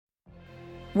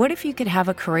What if you could have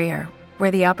a career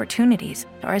where the opportunities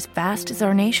are as vast as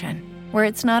our nation, where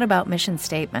it's not about mission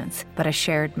statements, but a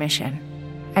shared mission?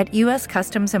 At U.S.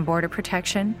 Customs and Border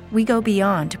Protection, we go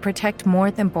beyond to protect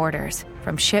more than borders.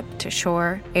 From ship to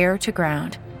shore, air to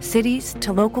ground, cities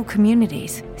to local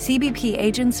communities, CBP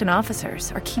agents and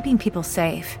officers are keeping people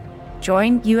safe.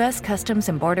 Join U.S. Customs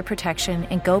and Border Protection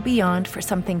and go beyond for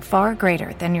something far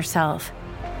greater than yourself.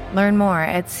 Learn more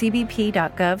at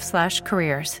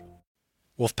cbp.gov/careers.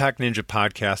 Wolfpack Ninja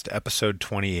Podcast, Episode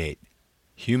 28,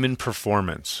 Human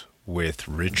Performance with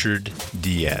Richard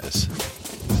Diaz.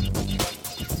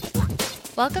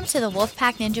 Welcome to the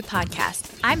Wolfpack Ninja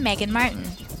Podcast. I'm Megan Martin.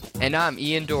 And I'm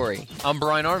Ian Dory. I'm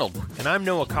Brian Arnold. And I'm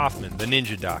Noah Kaufman, the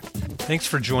Ninja Doc. Thanks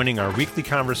for joining our weekly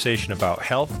conversation about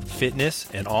health, fitness,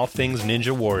 and all things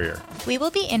Ninja Warrior. We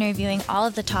will be interviewing all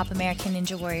of the top American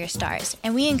Ninja Warrior stars,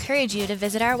 and we encourage you to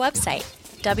visit our website,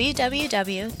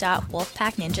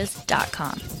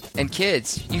 www.wolfpackninjas.com. And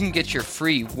kids, you can get your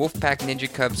free Wolfpack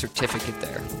Ninja Cub certificate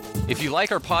there. If you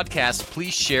like our podcast,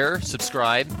 please share,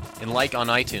 subscribe, and like on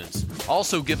iTunes.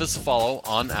 Also, give us a follow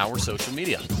on our social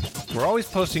media. We're always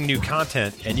posting new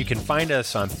content, and you can find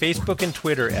us on Facebook and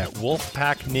Twitter at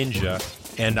Wolfpack Ninja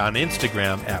and on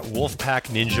Instagram at Wolfpack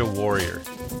Ninja Warrior.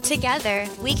 Together,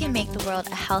 we can make the world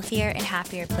a healthier and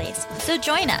happier place. So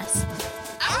join us.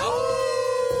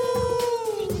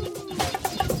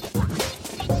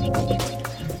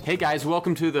 Hey guys,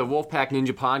 welcome to the Wolfpack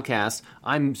Ninja Podcast.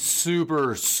 I'm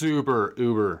super excited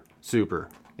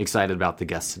about the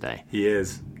guest today. He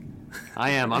is.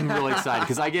 I am. I'm really excited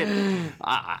because I can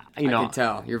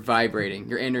tell. You're vibrating.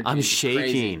 Your energy I'm is shaking.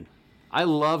 Crazy. I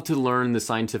love to learn the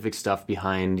scientific stuff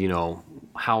behind,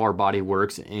 how our body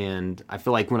works. And I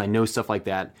feel like when I know stuff like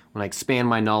that, when I expand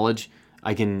my knowledge,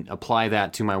 I can apply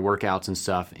that to my workouts and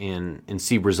stuff and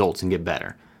see results and get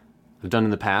better. I've done in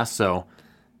the past, so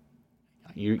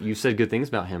you said good things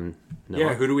about him, Noah.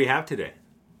 Yeah, who do we have today?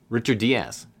 Richard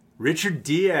Diaz. Richard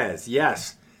Diaz,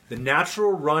 yes. The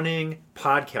Natural Running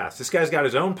Podcast. This guy's got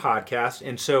his own podcast,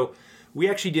 and so we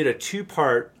actually did a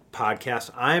two-part podcast.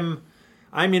 I'm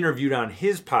interviewed on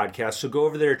his podcast, so go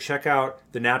over there, check out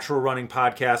the Natural Running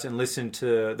Podcast, and listen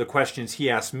to the questions he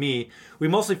asked me. We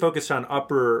mostly focused on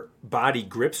upper body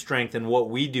grip strength and what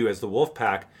we do as the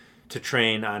Wolfpack to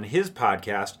train on his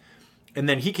podcast. And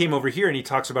then he came over here and he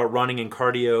talks about running and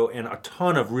cardio and a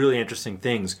ton of really interesting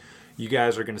things you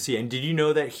guys are going to see. And did you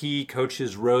know that he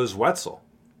coaches Rose Wetzel?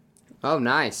 Oh,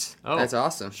 nice. Oh, that's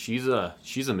awesome. She's a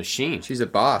machine. She's a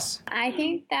boss. I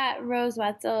think that Rose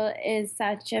Wetzel is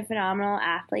such a phenomenal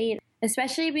athlete,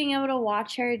 especially being able to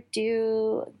watch her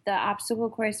do the obstacle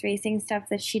course racing stuff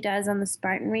that she does on the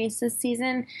Spartan race this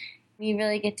season. You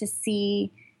really get to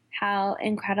see how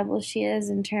incredible she is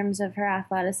in terms of her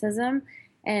athleticism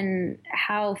and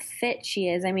how fit she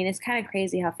is. I mean, it's kind of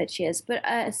crazy how fit she is. But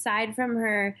aside from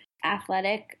her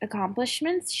athletic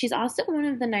accomplishments, she's also one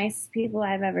of the nicest people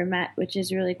I've ever met, which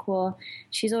is really cool.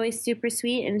 She's always super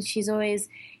sweet, and she's always,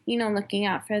 looking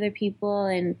out for other people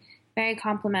and very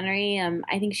complimentary.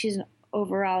 I think she's an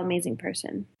overall amazing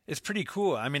person. It's pretty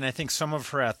cool. I mean, I think some of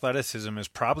her athleticism is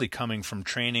probably coming from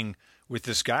training with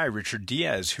this guy, Richard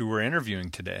Diaz, who we're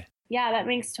interviewing today. Yeah, that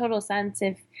makes total sense.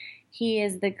 If he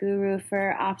is the guru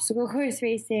for obstacle course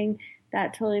racing,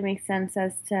 that totally makes sense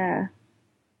as to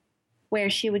where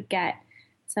she would get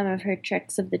some of her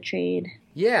tricks of the trade.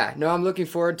 Yeah, no, I'm looking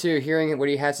forward to hearing what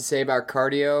he has to say about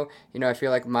cardio. I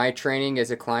feel like my training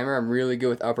as a climber, I'm really good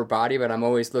with upper body, but I'm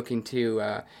always looking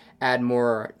to add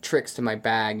more tricks to my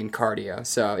bag in cardio.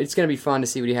 So it's going to be fun to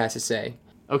see what he has to say.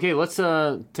 Okay, let's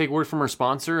take word from our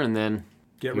sponsor and then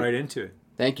get right into it.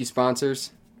 Thank you,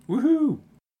 sponsors. Woohoo!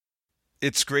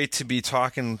 It's great to be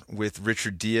talking with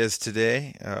Richard Diaz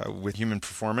today with Human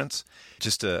Performance.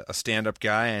 Just a stand-up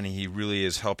guy, and he really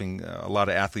is helping a lot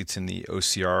of athletes in the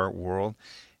OCR world.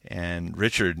 And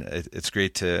Richard, it's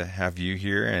great to have you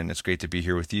here, and it's great to be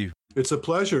here with you. It's a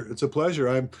pleasure. It's a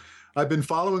pleasure. I've been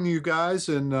following you guys,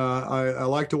 and I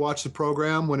like to watch the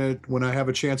program when I have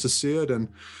a chance to see it. And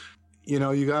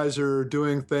you guys are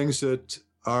doing things that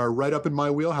are right up in my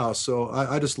wheelhouse. So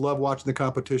I just love watching the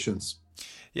competitions.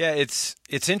 Yeah, it's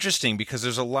interesting because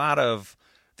there's a lot of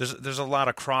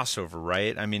crossover,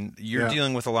 right? I mean, you're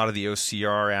dealing with a lot of the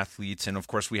OCR athletes, and of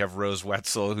course we have Rose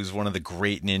Wetzel, who's one of the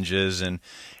great ninjas, and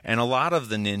a lot of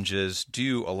the ninjas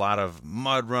do a lot of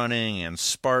mud running and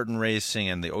Spartan racing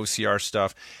and the OCR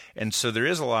stuff, and so there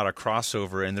is a lot of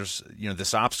crossover, and there's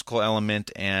this obstacle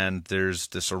element and there's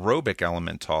this aerobic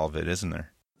element to all of it, isn't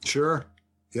there? Sure.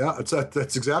 Yeah,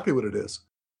 that's exactly what it is.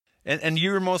 And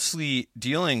you're mostly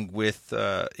dealing with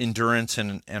endurance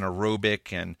and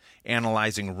aerobic and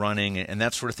analyzing running and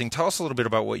that sort of thing. Tell us a little bit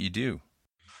about what you do.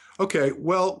 Okay,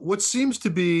 well, what seems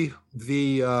to be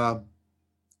the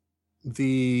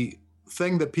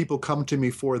thing that people come to me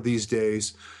for these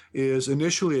days is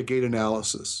initially a gait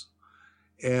analysis.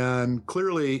 And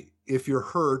clearly, if you're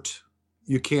hurt,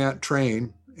 you can't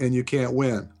train and you can't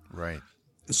win. Right.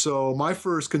 So my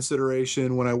first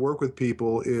consideration when I work with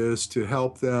people is to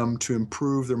help them to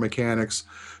improve their mechanics,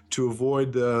 to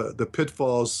avoid the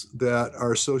pitfalls that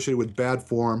are associated with bad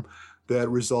form that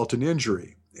result in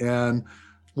injury. And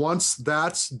once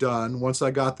that's done, once I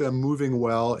got them moving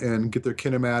well and get their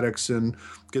kinematics and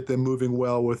get them moving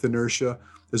well with inertia,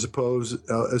 as opposed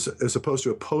to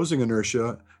opposing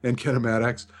inertia and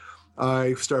kinematics,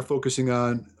 I start focusing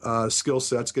on skill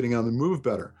sets, getting on the move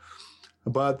better.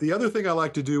 But the other thing I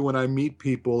like to do when I meet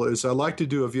people is I like to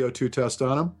do a VO2 test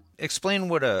on them. Explain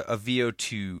what a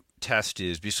VO2 test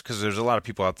is, because there's a lot of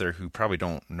people out there who probably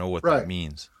don't know what that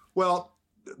means. Well,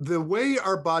 the way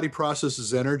our body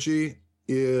processes energy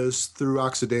is through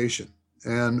oxidation.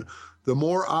 And the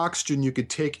more oxygen you could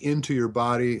take into your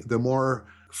body, the more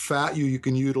fat you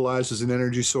can utilize as an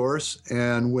energy source.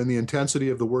 And when the intensity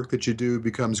of the work that you do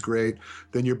becomes great,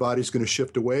 then your body's going to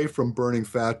shift away from burning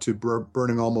fat to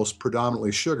burning almost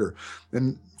predominantly sugar.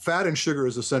 And fat and sugar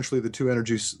is essentially the two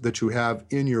energies that you have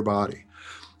in your body.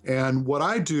 And what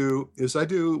I do is I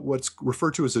do what's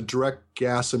referred to as a direct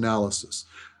gas analysis.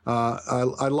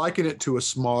 I liken it to a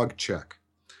smog check.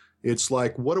 It's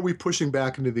like, what are we pushing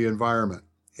back into the environment?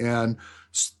 And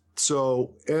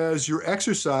so as you're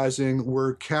exercising,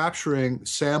 we're capturing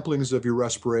samplings of your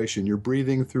respiration. You're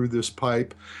breathing through this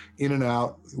pipe in and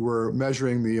out. We're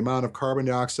measuring the amount of carbon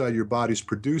dioxide your body's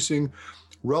producing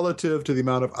relative to the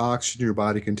amount of oxygen your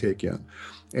body can take in.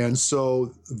 And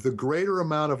so the greater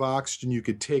amount of oxygen you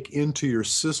could take into your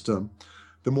system,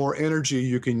 the more energy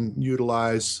you can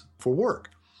utilize for work.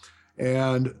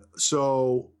 And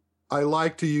so I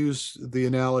like to use the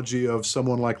analogy of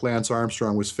someone like Lance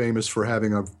Armstrong was famous for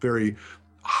having a very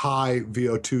high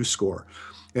VO2 score.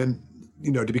 And,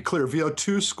 to be clear,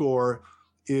 VO2 score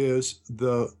is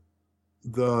the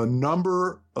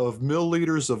number of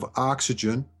milliliters of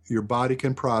oxygen your body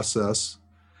can process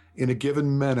in a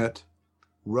given minute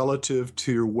relative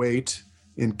to your weight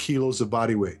in kilos of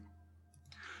body weight.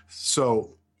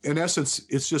 So in essence,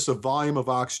 it's just a volume of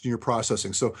oxygen you're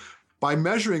processing. So by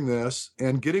measuring this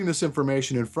and getting this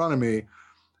information in front of me,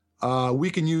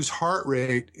 we can use heart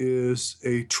rate as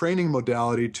a training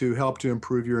modality to help to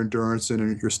improve your endurance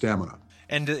and your stamina.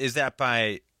 And is that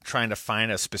by trying to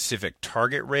find a specific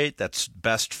target rate that's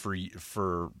best for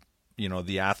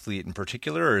the athlete in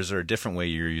particular, or is there a different way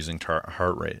you're using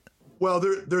heart rate? Well,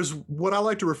 there's what I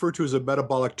like to refer to as a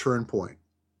metabolic turn point.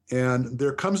 And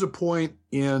there comes a point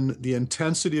in the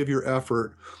intensity of your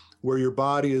effort where your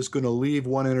body is going to leave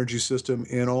one energy system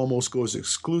and almost goes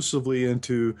exclusively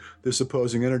into this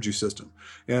opposing energy system.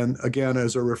 And again,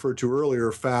 as I referred to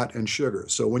earlier, fat and sugar.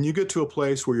 So when you get to a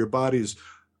place where your body's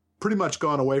pretty much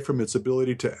gone away from its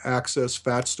ability to access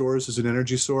fat stores as an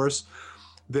energy source,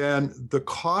 then the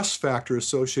cost factor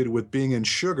associated with being in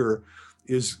sugar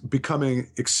is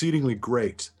becoming exceedingly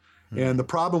great. And the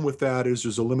problem with that is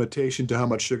there's a limitation to how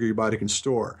much sugar your body can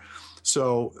store.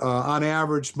 So on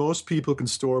average, most people can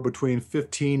store between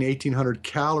 1,800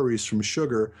 calories from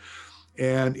sugar.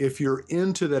 And if you're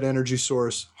into that energy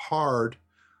source hard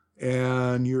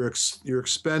and you're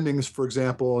expending, for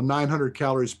example, 900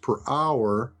 calories per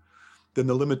hour, then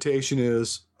the limitation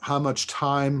is how much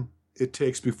time it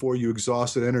takes before you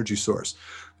exhaust that energy source.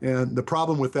 And the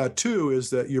problem with that, too, is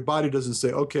that your body doesn't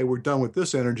say, okay, we're done with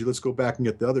this energy, let's go back and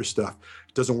get the other stuff.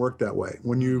 It doesn't work that way.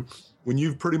 When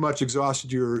you've pretty much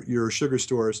exhausted your sugar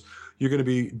stores, you're going to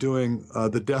be doing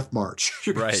the death march.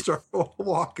 You're going to start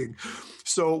walking.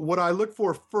 So what I look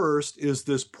for first is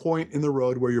this point in the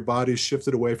road where your body's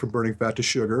shifted away from burning fat to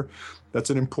sugar.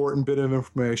 That's an important bit of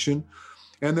information.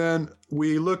 And then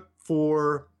we look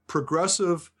for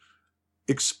progressive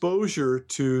exposure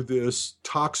to this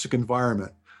toxic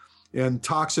environment. And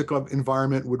toxic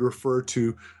environment would refer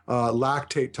to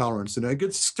lactate tolerance. And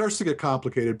it starts to get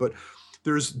complicated, but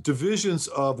there's divisions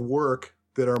of work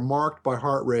that are marked by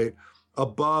heart rate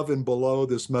above and below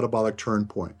this metabolic turn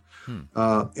point.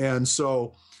 And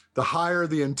so the higher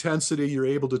the intensity you're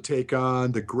able to take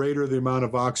on, the greater the amount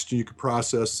of oxygen you can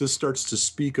process. This starts to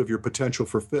speak of your potential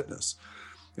for fitness.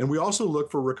 And we also look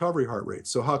for recovery heart rate.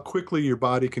 So how quickly your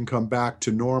body can come back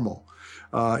to normal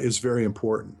is very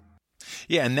important.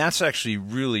 Yeah, and that's actually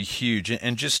really huge.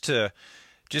 And just to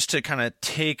kind of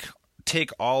take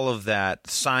all of that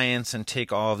science and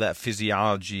take all of that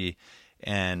physiology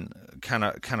and kind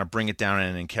of bring it down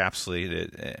and encapsulate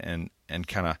it and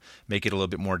kind of make it a little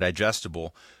bit more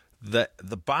digestible.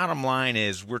 the bottom line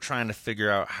is we're trying to figure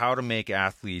out how to make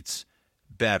athletes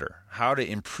better, how to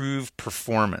improve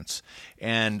performance.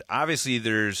 And obviously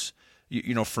there's,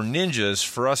 for ninjas,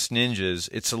 for us ninjas,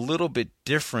 it's a little bit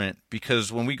different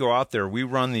because when we go out there, we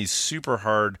run these super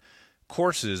hard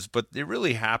courses, but it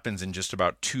really happens in just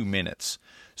about 2 minutes.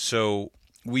 So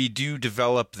we do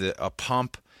develop a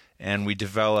pump, and we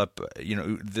develop,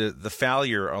 the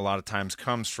failure a lot of times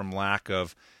comes from lack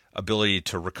of ability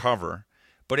to recover.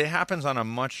 But it happens on a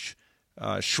much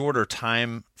shorter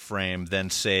time frame than,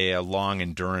 say, a long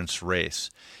endurance race.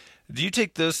 Do you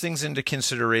take those things into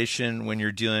consideration when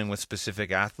you're dealing with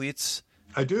specific athletes?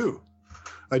 I do.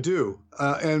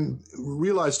 And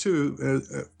realize, too,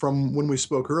 from when we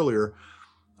spoke earlier,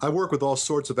 I work with all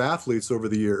sorts of athletes over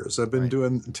the years. I've been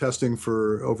doing testing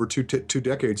for over two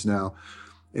decades now.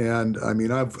 And I mean,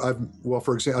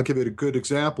 for example, I'll give you a good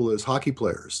example is hockey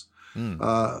players.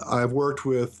 I've worked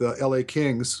with LA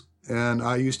Kings, and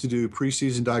I used to do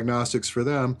preseason diagnostics for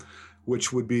them,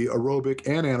 which would be aerobic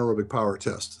and anaerobic power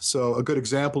tests. So a good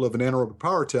example of an anaerobic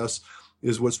power test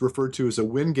is what's referred to as a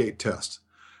Wingate test.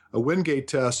 A Wingate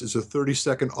test is a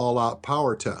 30-second all-out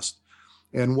power test.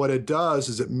 And what it does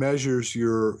is it measures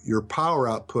your power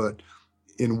output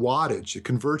in wattage. It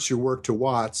converts your work to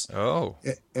watts. Oh.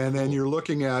 And then you're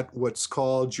looking at what's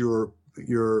called your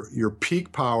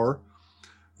peak power,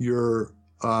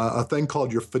 a thing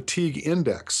called your fatigue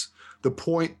index, the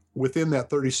point within that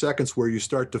 30 seconds where you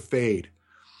start to fade.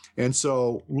 And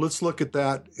so let's look at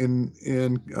that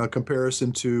in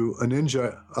comparison to a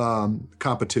ninja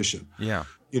competition. Yeah.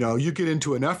 You get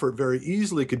into an effort very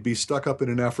easily, could be stuck up in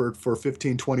an effort for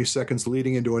 15, 20 seconds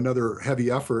leading into another heavy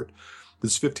effort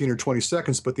that's 15 or 20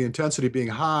 seconds, but the intensity being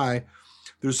high,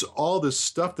 there's all this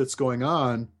stuff that's going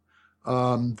on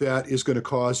that is going to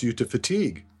cause you to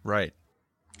fatigue. Right.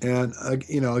 And,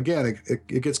 again,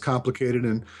 it gets complicated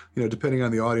and, depending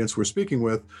on the audience we're speaking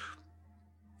with,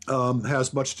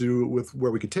 has much to do with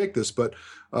where we could take this. But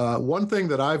one thing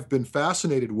that I've been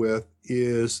fascinated with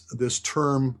is this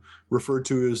term referred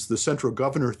to as the central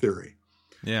governor theory.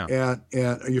 Yeah.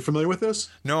 And are you familiar with this?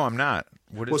 No, I'm not.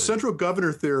 What is it? Central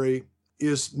governor theory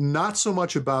is not so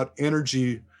much about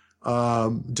energy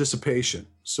dissipation.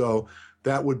 So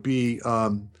that would be,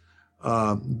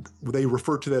 they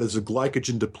refer to that as a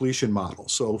glycogen depletion model.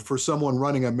 So for someone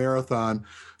running a marathon,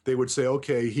 they would say,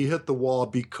 okay, he hit the wall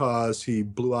because he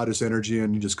blew out his energy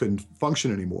and he just couldn't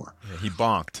function anymore. Yeah, he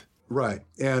bonked. Right.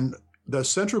 And the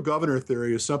central governor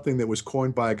theory is something that was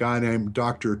coined by a guy named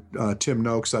Dr. Tim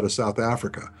Noakes out of South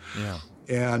Africa. Yeah.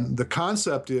 And the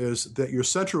concept is that your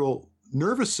central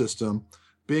nervous system,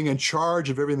 being in charge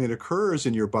of everything that occurs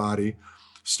in your body,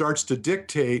 starts to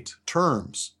dictate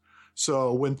terms.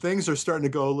 So when things are starting to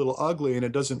go a little ugly and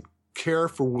it doesn't care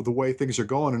for the way things are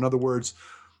going, in other words,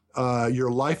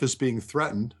 your life is being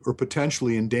threatened or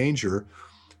potentially in danger,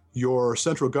 your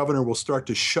central governor will start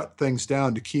to shut things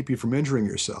down to keep you from injuring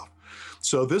yourself.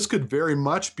 So this could very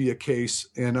much be a case,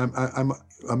 and I'm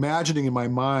imagining in my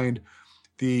mind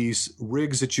these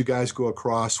rigs that you guys go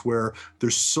across where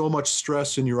there's so much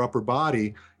stress in your upper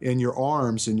body, in your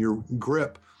arms, and your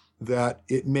grip, that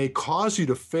it may cause you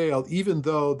to fail, even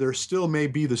though there still may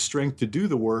be the strength to do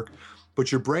the work,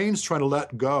 but your brain's trying to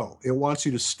let go. It wants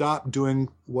you to stop doing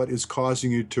what is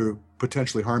causing you to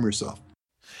potentially harm yourself.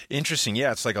 Interesting.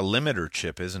 Yeah, it's like a limiter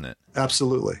chip, isn't it?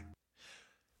 Absolutely.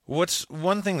 What's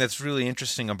one thing that's really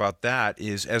interesting about that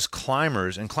is as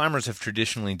climbers, and climbers have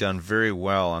traditionally done very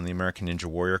well on the American Ninja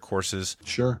Warrior courses.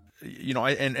 Sure.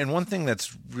 And one thing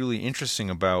that's really interesting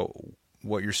about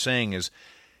what you're saying is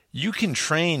you can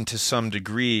train to some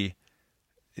degree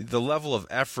the level of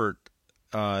effort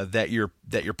that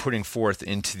you're putting forth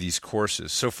into these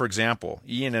courses. So, for example,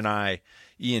 Ian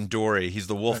Dorey, he's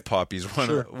the Wolf Pup. He's one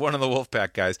of the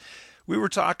Wolfpack guys. We were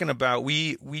talking about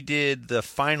we did the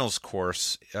finals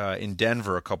course in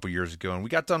Denver a couple years ago, and we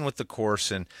got done with the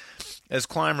course. And as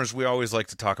climbers, we always like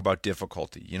to talk about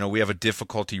difficulty. We have a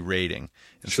difficulty rating,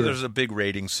 and so there's a big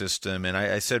rating system. And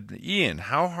I said, Ian,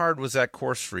 how hard was that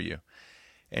course for you?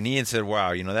 And Ian said,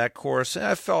 wow, that course,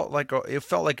 it felt like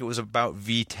it was about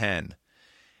V10.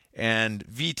 And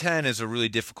V10 is a really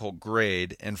difficult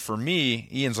grade. And for me,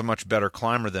 Ian's a much better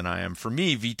climber than I am. For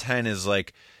me, V10 is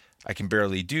like, I can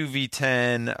barely do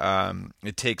V10.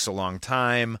 It takes a long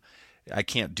time. I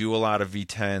can't do a lot of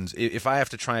V10s. If I have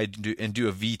to try and do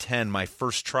a V10 my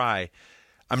first try,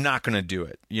 I'm not going to do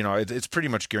it. It's pretty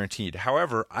much guaranteed.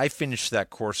 However, I finished that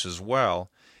course as well.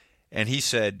 And he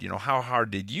said, how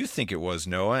hard did you think it was,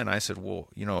 Noah? And I said, well,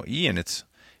 Ian, it's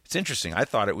interesting. I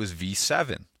thought it was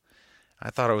V7. I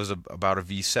thought it was about a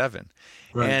V7.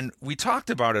 Right. And we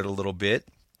talked about it a little bit.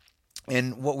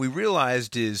 And what we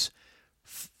realized is,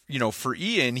 for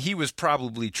Ian, he was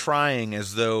probably trying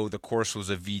as though the course was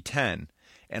a V10,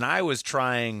 and I was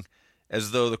trying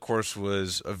as though the course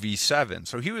was a V7.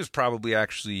 So he was probably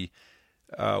actually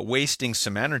wasting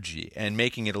some energy and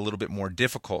making it a little bit more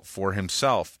difficult for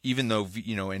himself, even though,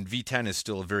 and V10 is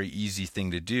still a very easy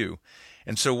thing to do.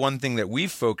 And so one thing that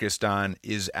we've focused on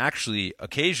is actually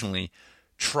occasionally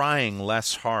trying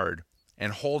less hard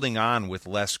and holding on with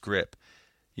less grip,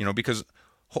 because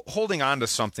holding on to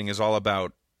something is all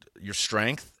about your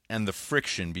strength and the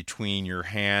friction between your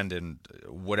hand and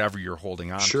whatever you're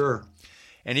holding on to.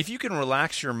 And if you can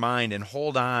relax your mind and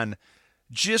hold on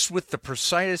just with the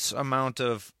precise amount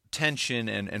of tension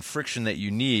and friction that you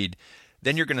need,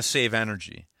 then you're going to save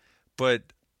energy.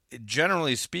 But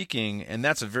generally speaking, and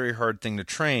that's a very hard thing to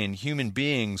train, human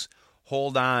beings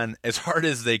hold on as hard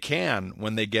as they can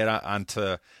when they get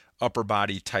onto upper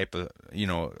body type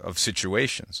of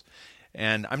situations.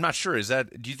 And I'm not sure,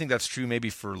 do you think that's true maybe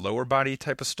for lower body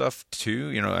type of stuff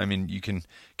too? You can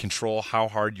control how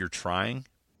hard you're trying?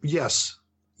 Yes,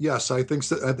 I think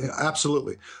so.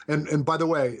 Absolutely. And by the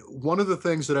way, one of the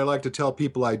things that I like to tell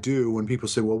people I do when people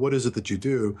say, well, what is it that you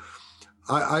do?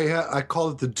 I call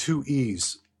it the 2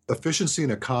 E's, efficiency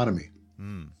and economy.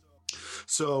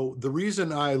 So the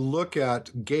reason I look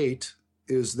at gait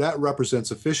is that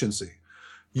represents efficiency.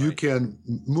 You Right. can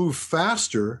move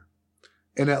faster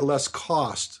and at less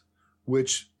cost,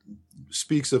 which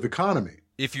speaks of economy.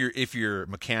 If your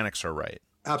mechanics are right.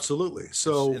 Absolutely.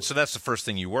 So that's the first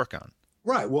thing you work on.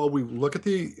 right. Well, we look at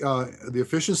the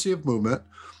efficiency of movement,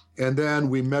 and then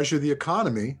we measure the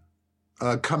economy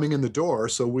coming in the door.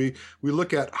 So we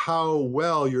look at how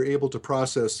well you're able to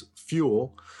process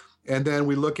fuel, and then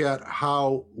we look at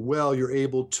how well you're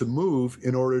able to move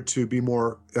in order to be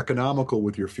more economical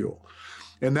with your fuel.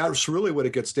 And that's really what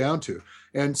it gets down to.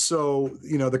 And so,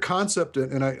 the concept,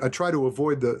 and I try to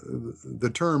avoid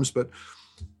the terms, but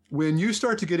when you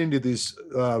start to get into these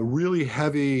really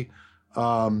heavy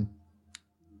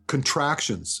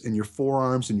contractions in your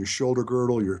forearms, in your shoulder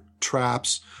girdle, your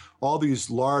traps, all these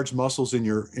large muscles in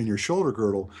your shoulder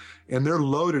girdle, and they're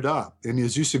loaded up. And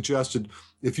as you suggested,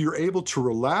 if you're able to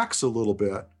relax a little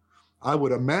bit, I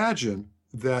would imagine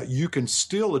that you can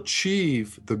still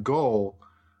achieve the goal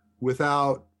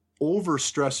without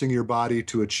overstressing your body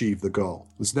to achieve the goal.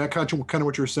 Is that kind of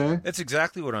what you're saying? That's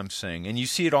exactly what I'm saying. And you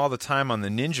see it all the time on the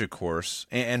ninja course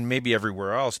and maybe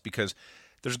everywhere else, because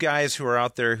there's guys who are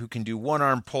out there who can do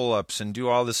one-arm pull-ups and do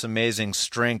all this amazing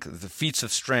strength, the feats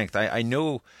of strength. I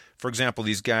know, for example,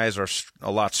 these guys are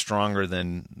a lot stronger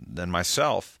than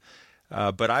myself,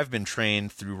 but I've been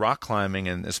trained through rock climbing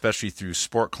and especially through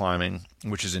sport climbing,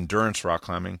 which is endurance rock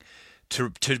climbing, to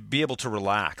be able to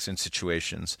relax in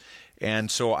situations.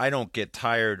 And so I don't get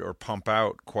tired or pump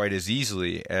out quite as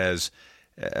easily as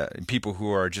people who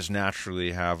are just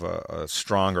naturally have a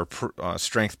stronger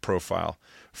strength profile,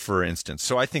 for instance.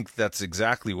 So I think that's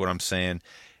exactly what I'm saying.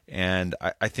 And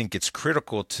I think it's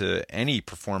critical to any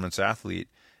performance athlete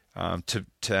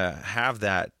to have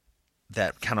that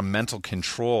kind of mental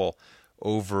control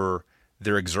over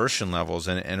their exertion levels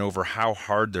and over how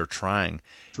hard they're trying.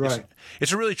 Right.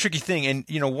 It's a really tricky thing.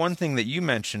 And, one thing that you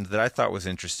mentioned that I thought was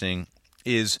interesting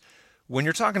is when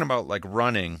you're talking about like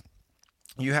running,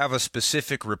 you have a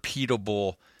specific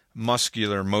repeatable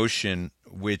muscular motion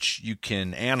which you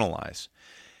can analyze.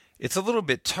 It's a little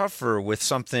bit tougher with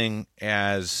something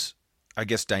as, I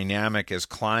guess, dynamic as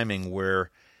climbing,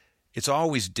 where it's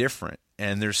always different.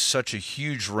 And there's such a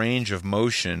huge range of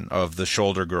motion of the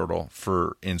shoulder girdle,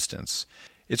 for instance.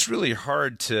 It's really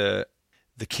hard the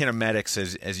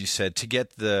kinematics, as you said, to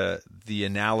get the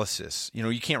analysis.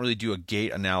 You can't really do a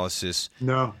gait analysis.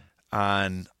 No.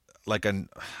 On like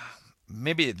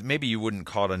maybe you wouldn't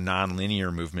call it a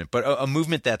nonlinear movement, but a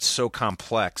movement that's so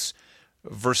complex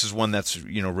versus one that's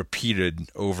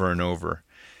repeated over and over.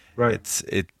 Right.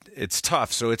 It's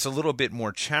tough. So it's a little bit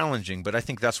more challenging, but I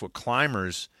think that's what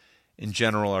climbers in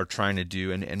general are trying to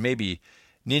do, and maybe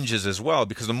ninjas as well,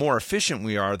 because the more efficient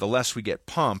we are, the less we get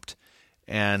pumped,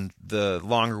 and the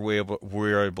longer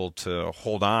we're able to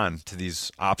hold on to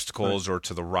these obstacles or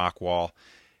to the rock wall.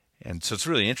 And so it's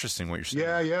really interesting what you're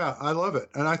saying. Yeah, I love it.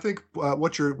 And I think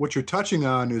what you're touching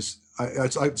on is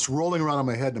it's rolling around in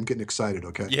my head, and I'm getting excited.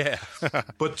 Okay. Yeah.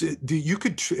 But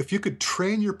if you could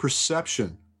train your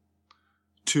perception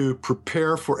to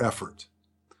prepare for effort.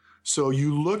 So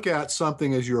you look at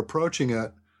something as you're approaching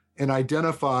it and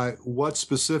identify what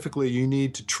specifically you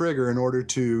need to trigger in order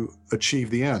to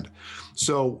achieve the end.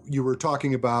 So you were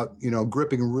talking about,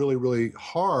 gripping really, really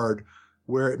hard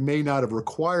where it may not have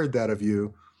required that of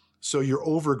you. So you're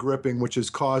over gripping, which is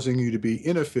causing you to be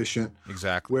inefficient.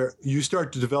 Exactly. Where you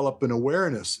start to develop an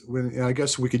awareness, and I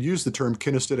guess we could use the term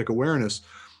kinesthetic awareness,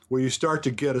 where you start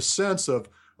to get a sense of,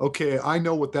 okay, I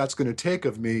know what that's going to take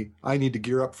of me. I need to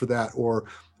gear up for that, or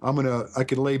I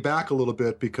can lay back a little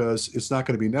bit because it's not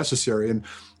going to be necessary. And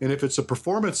if it's a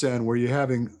performance end where you're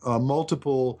having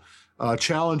multiple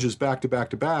challenges back to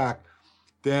back to back,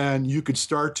 then you could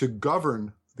start to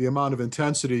govern the amount of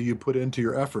intensity you put into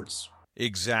your efforts.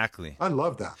 Exactly. I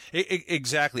love that.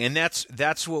 Exactly. And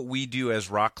that's what we do as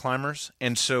rock climbers.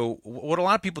 And so what a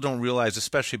lot of people don't realize,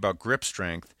 especially about grip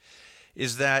strength,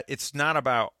 is that it's not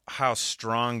about how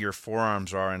strong your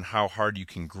forearms are and how hard you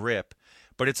can grip,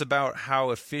 but it's about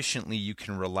how efficiently you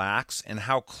can relax and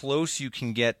how close you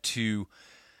can get to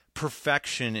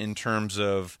perfection in terms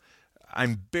of,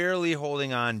 I'm barely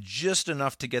holding on just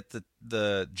enough to get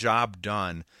the job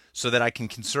done so that I can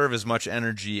conserve as much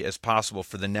energy as possible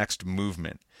for the next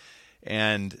movement.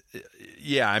 And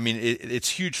yeah, I mean, it's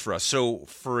huge for us. So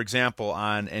for example,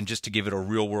 and just to give it a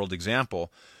real world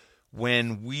example,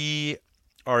 when we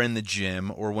are in the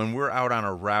gym or when we're out on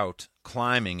a route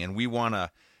climbing and we want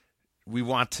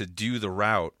to do the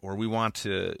route, or we want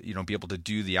to, be able to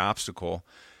do the obstacle,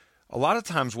 a lot of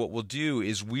times what we'll do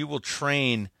is we will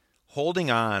train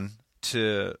holding on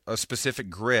to a specific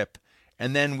grip,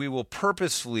 and then we will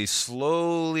purposefully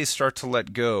slowly start to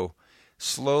let go,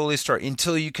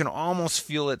 until you can almost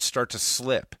feel it start to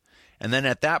slip. And then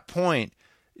at that point,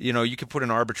 you could put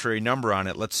an arbitrary number on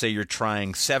it. Let's say you're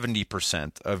trying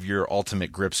 70% of your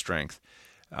ultimate grip strength.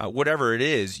 Whatever it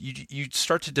is, you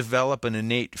start to develop an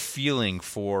innate feeling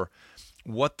for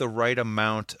what the right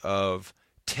amount of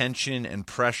tension and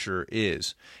pressure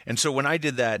is. And so when I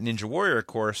did that Ninja Warrior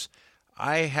course,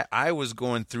 I was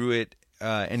going through it,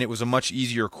 and it was a much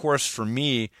easier course for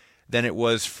me than it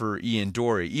was for Ian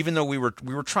Dory. Even though we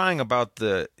were trying about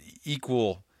the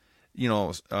equal, we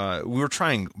were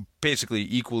trying basically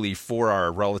equally for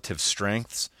our relative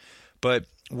strengths. But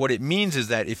what it means is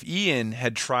that if Ian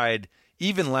had tried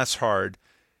even less hard,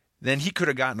 then he could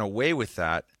have gotten away with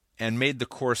that and made the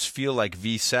course feel like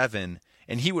V7,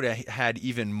 and he would have had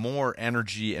even more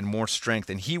energy and more strength,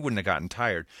 and he wouldn't have gotten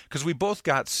tired. Because we both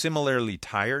got similarly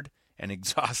tired and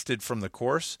exhausted from the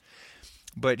course,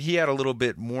 but he had a little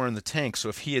bit more in the tank. So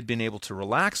if he had been able to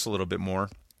relax a little bit more,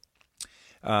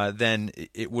 then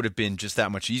it would have been just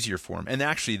that much easier for him. And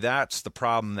actually, that's the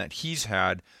problem that he's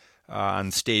had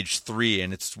on stage 3,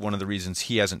 and it's one of the reasons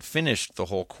he hasn't finished the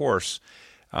whole course,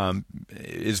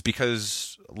 is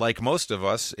because, like most of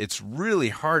us, it's really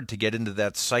hard to get into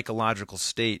that psychological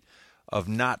state of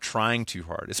not trying too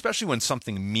hard, especially when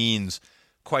something means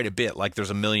quite a bit, like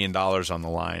there's $1 million on the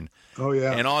line. Oh,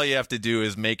 yeah. And all you have to do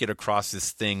is make it across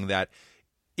this thing that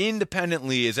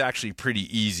independently is actually pretty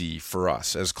easy for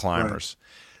us as climbers. Right.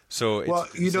 So, well,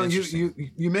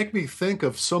 you make me think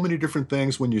of so many different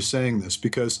things when you're saying this,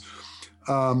 because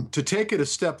to take it a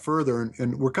step further,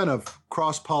 and we're kind of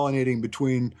cross-pollinating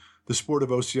between the sport of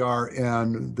OCR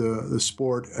and the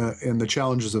sport and the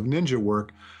challenges of ninja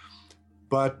work.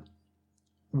 But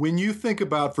when you think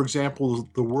about, for example,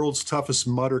 the world's toughest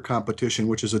mudder competition,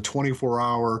 which is a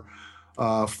 24-hour,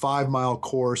 5-mile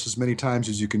course as many times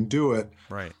as you can do it,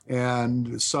 right,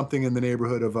 and something in the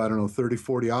neighborhood of, 30,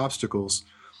 40 obstacles,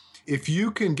 if you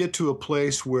can get to a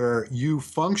place where you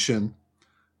function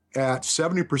at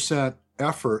 70%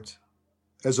 effort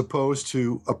as opposed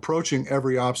to approaching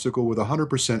every obstacle with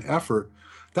 100% effort,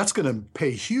 that's going to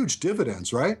pay huge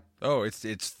dividends, right? Oh, it's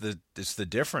the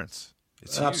difference.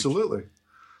 It's absolutely huge.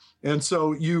 And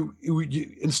so you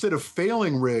instead of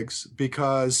failing rigs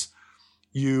because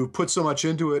you put so much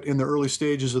into it in the early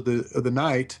stages of the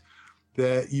night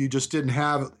that you just didn't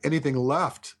have anything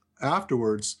left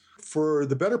afterwards. For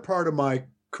the better part of my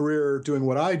career doing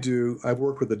what I do, I've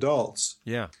worked with adults.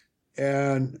 Yeah.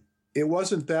 And it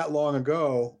wasn't that long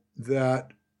ago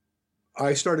that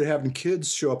I started having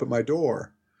kids show up at my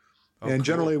door. Oh, and cool.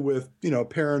 Generally with,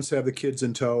 parents have the kids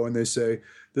in tow and they say,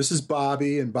 this is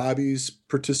Bobby, and Bobby's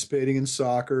participating in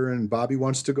soccer, and Bobby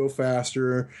wants to go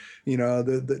faster,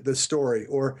 the story.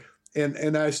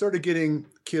 And I started getting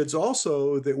kids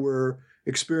also that were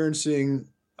experiencing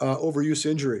overuse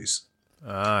injuries.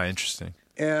 Ah, interesting.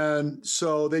 And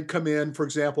so they'd come in, for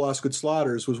example, Osgood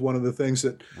Slaughters was one of the things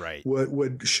that right.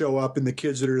 would show up in the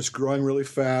kids that are just growing really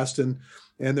fast and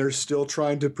they're still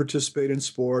trying to participate in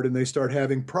sport, and they start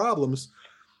having problems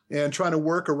and trying to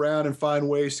work around and find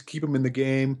ways to keep them in the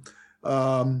game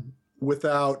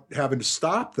without having to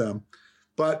stop them.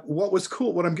 But what was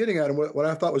cool, what I'm getting at and what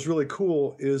I thought was really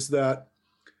cool is that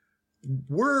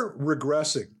we're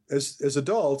regressing. As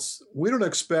adults, we don't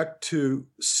expect to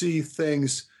see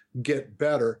things get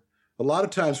better. A lot of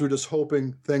times we're just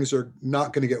hoping things are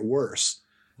not going to get worse.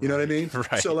 You know what I mean?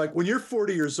 Right. So like when you're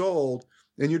 40 years old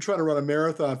and you're trying to run a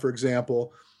marathon, for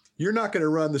example, you're not going to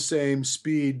run the same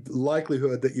speed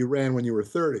likelihood that you ran when you were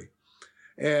 30.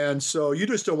 And so you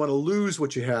just don't want to lose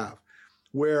what you have.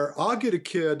 Where I'll get a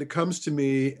kid that comes to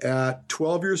me at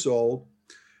 12 years old,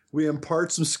 we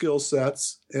impart some skill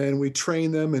sets and we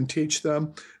train them and teach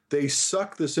them. They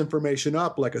suck this information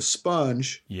up like a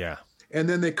sponge. Yeah. And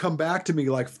then they come back to me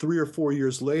like 3 or 4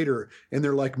 years later and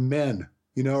they're like men,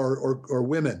 you know, or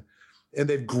women. And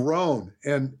they've grown.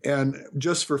 And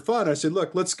just for fun, I said,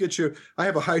 look, let's get you. I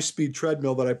have a high-speed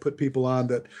treadmill that I put people on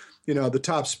that, you know, the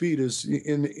top speed is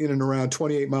in and around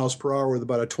 28 miles per hour with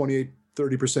about a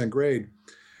 30% grade.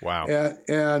 Wow.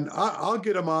 And I'll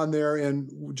get them on there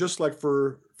and just like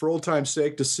for old time's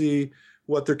sake to see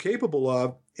what they're capable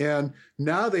of. And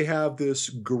now they have this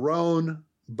grown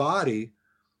body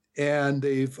and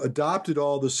they've adopted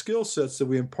all the skill sets that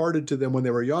we imparted to them when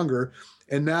they were younger.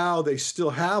 And now they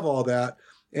still have all that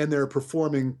and they're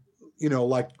performing, you know,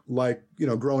 like, you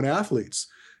know, grown athletes.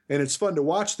 And it's fun to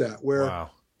watch that where, wow.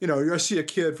 You know, I see a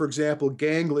kid, for example,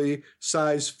 gangly,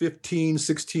 size 15,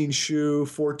 16 shoe,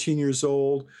 14 years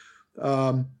old,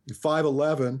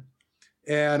 5'11",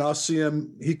 and I'll see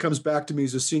him. He comes back to me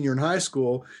as a senior in high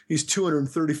school. He's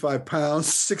 235 pounds,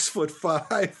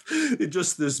 6'5",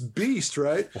 just this beast,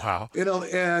 right? Wow. You know,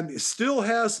 and still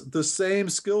has the same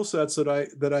skill sets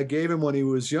that I gave him when he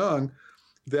was young.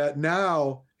 That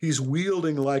now he's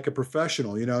wielding like a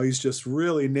professional. You know, he's just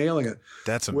really nailing it.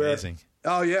 That's amazing.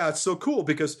 Oh yeah, it's so cool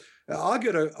because I'll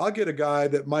get a guy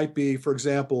that might be, for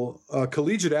example, a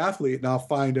collegiate athlete, and I'll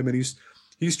find him, and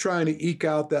he's trying to eke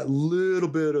out that little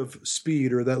bit of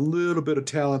speed or that little bit of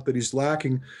talent that he's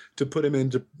lacking to put him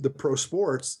into the pro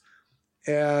sports,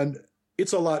 and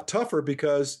it's a lot tougher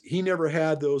because he never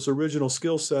had those original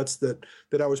skill sets that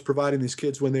I was providing these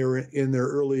kids when they were in their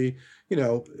early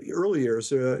years.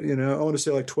 You know, I want to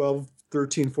say like 12,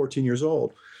 13, 14 years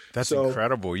old. That's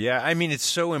incredible. Yeah. I mean, it's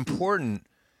so important.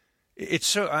 It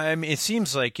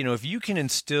seems like, you know, if you can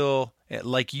instill,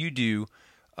 like you do,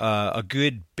 a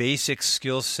good basic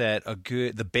skill set,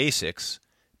 the basics,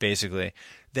 basically,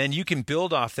 then you can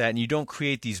build off that and you don't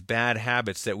create these bad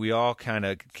habits that we all kind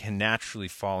of can naturally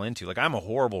fall into. Like I'm a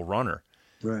horrible runner.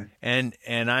 Right. And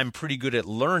I'm pretty good at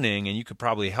learning and you could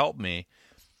probably help me.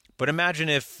 But imagine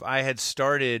if I had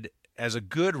started as a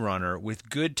good runner with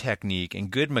good technique and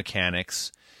good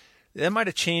mechanics. That might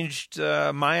have changed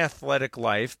my athletic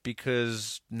life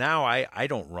because now I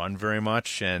don't run very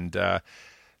much, and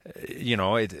you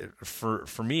know,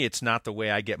 for me, it's not the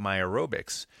way I get my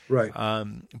aerobics. Right.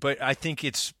 But I think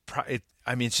it's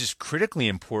just critically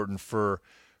important for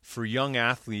young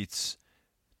athletes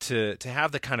to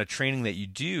have the kind of training that you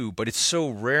do. But it's so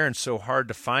rare and so hard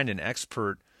to find an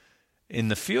expert in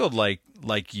the field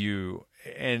like you.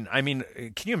 And I mean,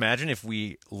 can you imagine if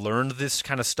we learned this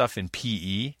kind of stuff in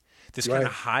PE? This kind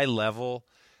of high level,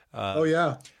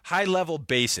 high level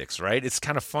basics, right? It's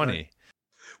kind of funny. Right.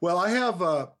 Well, I have,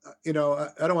 you know,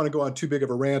 I don't want to go on too big of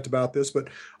a rant about this, but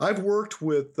I've worked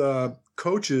with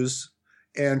coaches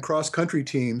and cross country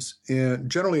teams,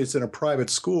 and generally it's in a private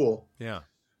school. Yeah,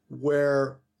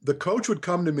 where the coach would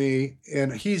come to me,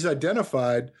 and he's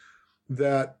identified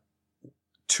that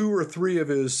 2 or 3 of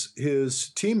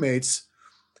his teammates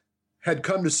had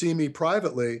come to see me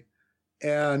privately,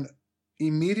 and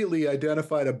immediately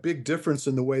identified a big difference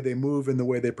in the way they move and the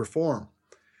way they perform.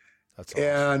 That's awesome.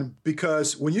 And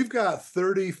because when you've got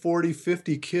 30, 40,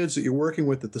 50 kids that you're working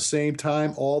with at the same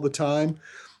time, all the time,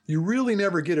 you really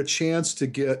never get a chance to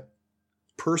get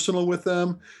personal with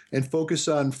them and focus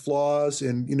on flaws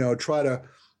and, you know, try to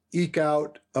eke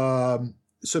out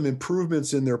some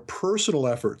improvements in their personal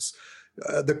efforts.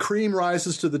 The cream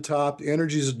rises to the top. The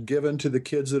energy is given to the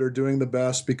kids that are doing the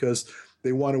best because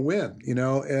they want to win, you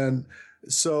know, and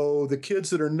so the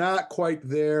kids that are not quite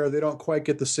there, they don't quite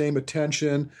get the same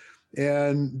attention,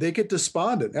 and they get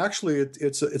despondent. Actually,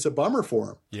 it's a bummer for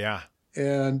them. Yeah.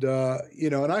 And you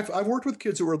know, and I've worked with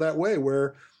kids that were that way,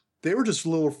 where they were just a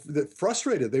little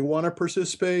frustrated. They want to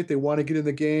participate, they want to get in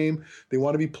the game, they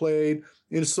want to be played.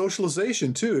 In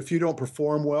socialization too, if you don't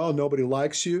perform well, nobody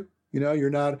likes you. You know, you're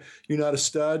not a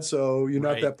stud, so you're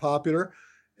not that popular,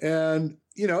 and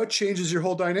you know, it changes your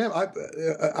whole dynamic.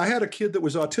 I had a kid that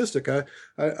was autistic.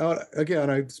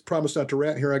 I promise not to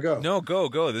rant. Here I go. No,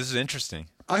 go. This is interesting.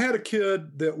 I had a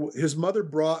kid that his mother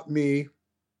brought me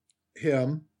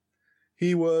him.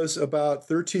 He was about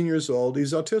 13 years old.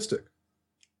 He's autistic.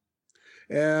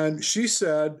 And she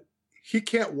said, he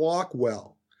can't walk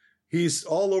well. he's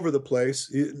all over the place.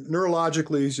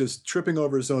 Neurologically, he's just tripping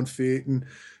over his own feet, and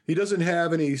he doesn't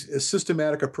have any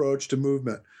systematic approach to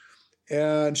movement.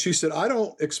 And she said, I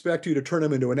don't expect you to turn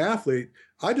him into an athlete.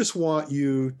 I just want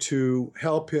you to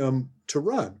help him to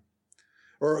run,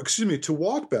 or excuse me, to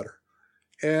walk better.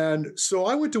 And so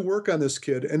I went to work on this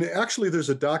kid, and actually there's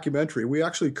a documentary. We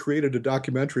actually created a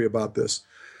documentary about this.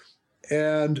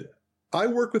 And I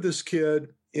work with this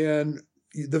kid, and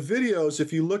the videos,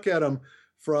 if you look at them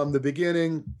from the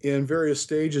beginning in various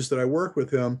stages that I work with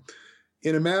him,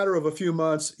 in a matter of a few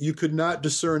months, you could not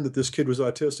discern that this kid was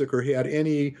autistic or he had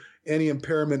any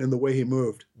impairment in the way he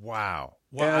moved. Wow.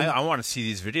 Well, I want to see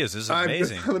these videos. This is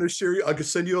amazing. I'm going to share you. I can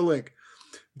send you a link.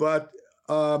 But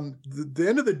the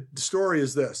end of the story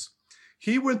is this.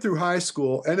 He went through high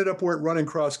school, ended up running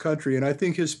cross country, and I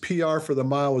think his PR for the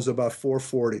mile was about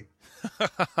 4:40.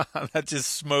 That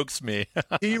just smokes me.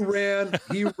 He ran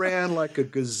like a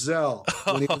gazelle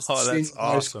when he was that's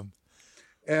awesome.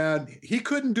 And he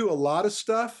couldn't do a lot of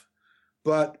stuff,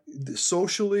 but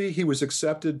socially he was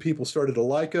accepted. People started to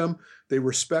like him. They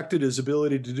respected his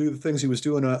ability to do the things he was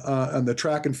doing on the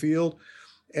track and field.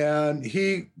 And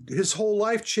his whole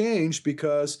life changed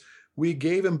because we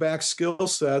gave him back skill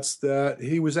sets that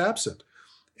he was absent.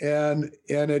 And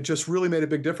it just really made a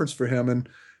big difference for him.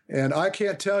 And I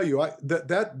can't tell you,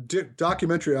 that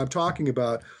documentary I'm talking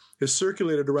about is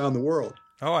circulated around the world.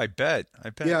 Oh, I bet.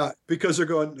 Yeah, because a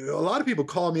lot of people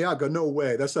call me out, go, no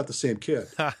way, that's not the same kid,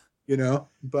 you know?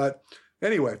 But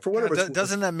anyway, for whatever.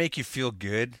 Doesn't that make you feel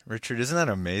good, Richard? Isn't that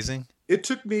amazing? It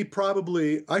took me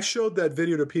I showed that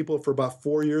video to people for about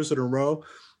 4 years in a row,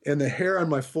 and the hair on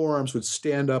my forearms would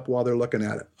stand up while they're looking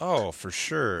at it. Oh, for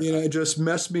sure. You know, it just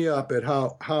messed me up at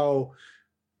how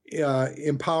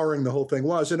empowering the whole thing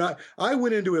was. And I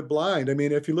went into it blind. I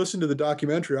mean, if you listen to the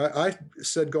documentary, I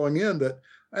said going in that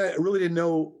I really didn't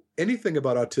know anything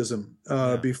about autism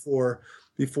before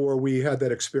we had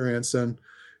that experience. And,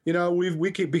 you know,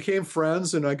 we became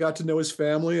friends, and I got to know his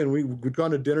family, and we'd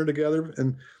gone to dinner together,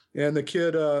 and the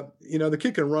kid, the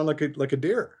kid can run like a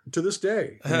deer to this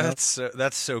day.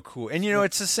 That's so cool. And, you know,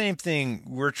 it's the same thing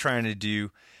we're trying to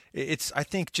do. It's, I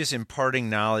think, just imparting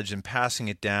knowledge and passing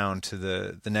it down to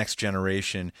the next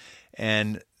generation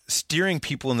and steering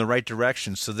people in the right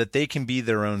direction so that they can be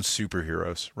their own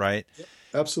superheroes, right? Yep,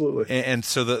 absolutely. And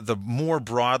so the more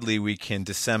broadly we can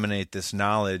disseminate this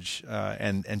knowledge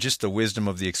and just the wisdom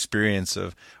of the experience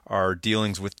of our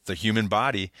dealings with the human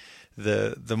body,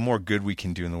 the more good we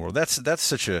can do in the world. That's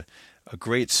such a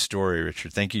great story,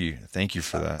 Richard. Thank you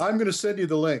for that. I'm going to send you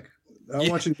the link. I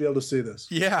want you to be able to see this.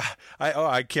 Yeah,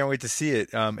 I can't wait to see it.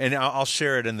 And I'll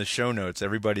share it in the show notes.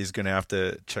 Everybody's going to have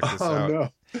to check this out. No.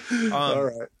 All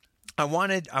right. I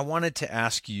wanted to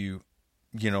ask you,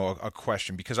 a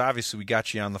question, because obviously we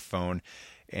got you on the phone,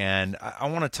 and I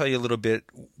want to tell you a little bit.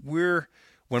 When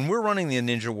we're running the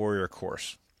Ninja Warrior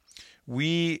course,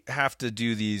 we have to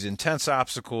do these intense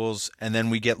obstacles, and then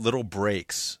we get little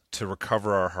breaks to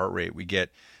recover our heart rate. We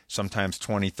get sometimes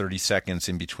 20, 30 seconds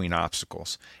in between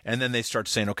obstacles. And then they start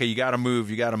saying, okay, you got to move.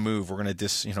 We're going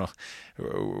to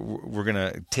we're going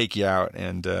to take you out.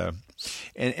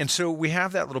 And so we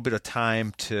have that little bit of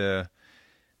time to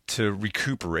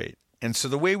recuperate. And so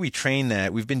the way we train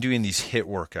that, we've been doing these HIIT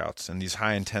workouts and these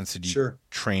high intensity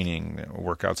training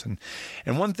workouts.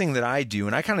 And one thing that I do,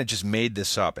 and I kind of just made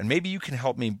this up, and maybe you can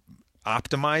help me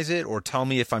optimize it or tell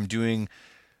me if I'm doing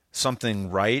something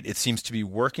right. It seems to be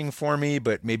working for me,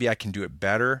 but maybe I can do it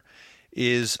better,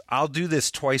 is I'll do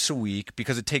this twice a week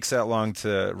because it takes that long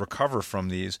to recover from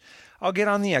these. I'll get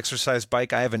on the exercise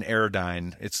bike. I have an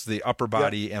Aerodyne. It's the upper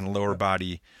body and lower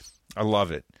body. I love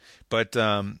it. But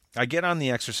I get on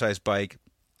the exercise bike.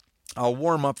 I'll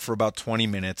warm up for about 20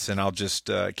 minutes, and I'll just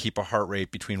keep a heart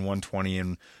rate between 120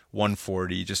 and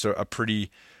 140, just a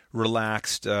pretty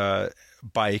relaxed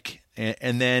bike.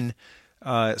 And then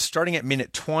starting at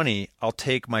minute 20, I'll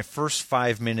take my first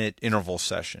 5-minute interval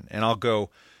session, and I'll go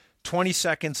 20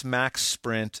 seconds max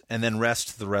sprint, and then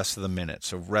rest the rest of the minute.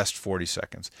 So rest 40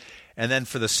 seconds. And then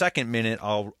for the second minute,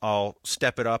 I'll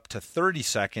step it up to 30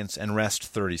 seconds and rest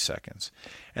 30 seconds.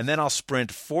 And then I'll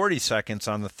sprint 40 seconds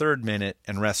on the third minute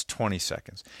and rest 20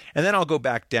 seconds. And then I'll go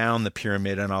back down the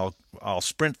pyramid, and I'll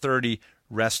sprint 30,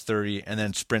 rest 30, and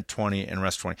then sprint 20 and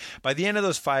rest 20. By the end of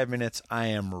those 5 minutes, I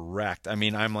am wrecked. I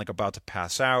mean, I'm like about to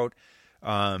pass out,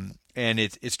 and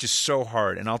it's just so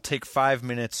hard. And I'll take 5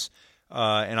 minutes,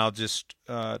 and I'll just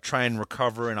try and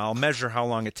recover, and I'll measure how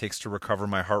long it takes to recover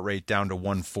my heart rate down to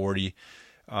 140,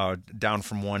 down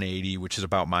from 180, which is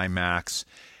about my max.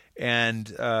 And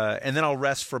then I'll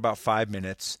rest for about 5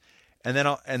 minutes, and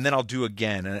then I'll do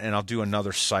again, and I'll do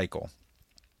another cycle.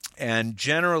 And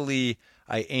generally,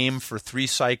 I aim for 3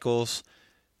 cycles.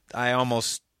 I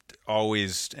almost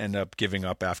always end up giving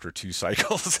up after 2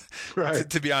 cycles, right.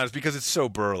 to be honest, because it's so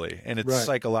burly and it's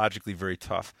psychologically very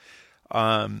tough.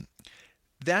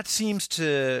 That seems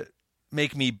to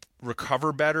make me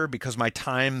recover better because my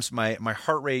times, my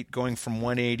heart rate going from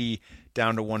 180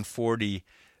 down to 140,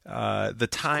 the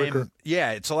time,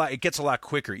 it gets a lot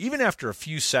quicker. Even after a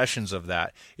few sessions of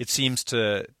that, it seems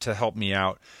to help me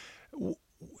out.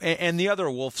 And the other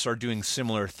Wolves are doing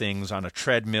similar things on a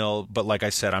treadmill, but like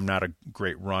I said, I'm not a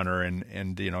great runner,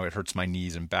 and it hurts my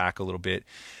knees and back a little bit.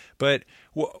 But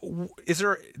what does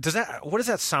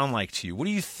that sound like to you? What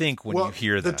do you think when you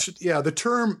hear that? The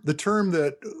term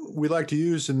that we like to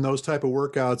use in those type of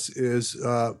workouts is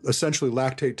essentially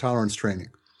lactate tolerance training.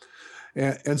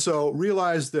 And so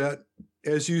realize that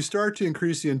as you start to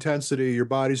increase the intensity, your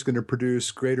body's going to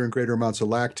produce greater and greater amounts of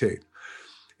lactate.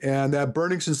 And that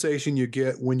burning sensation you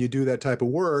get when you do that type of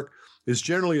work is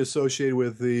generally associated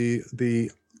with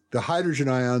the hydrogen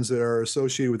ions that are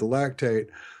associated with the lactate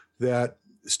that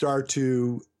start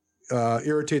to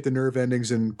irritate the nerve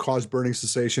endings and cause burning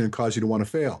sensation and cause you to want to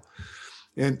fail.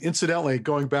 And incidentally,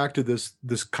 going back to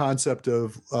this concept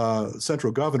of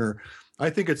central governor,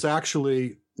 I think it's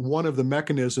actually one of the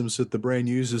mechanisms that the brain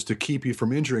uses to keep you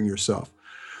from injuring yourself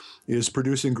is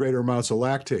producing greater amounts of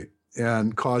lactate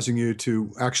and causing you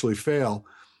to actually fail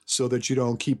so that you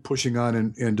don't keep pushing on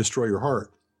and destroy your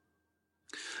heart.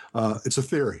 It's a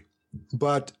theory.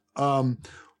 But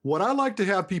what I like to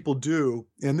have people do,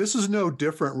 and this is no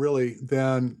different really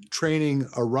than training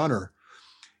a runner,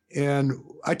 and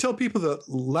I tell people that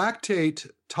lactate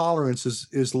tolerance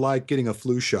is like getting a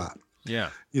flu shot.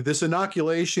 Yeah. This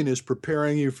inoculation is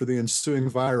preparing you for the ensuing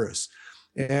virus.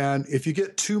 And if you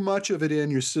get too much of it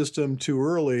in your system too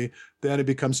early, then it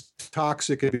becomes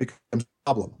toxic, it becomes a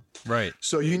problem. Right.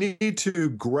 So you need to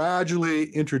gradually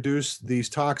introduce these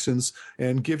toxins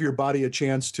and give your body a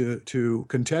chance to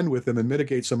contend with them and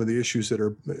mitigate some of the issues that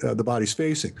are the body's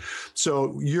facing.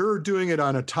 So you're doing it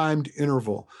on a timed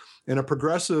interval and a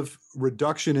progressive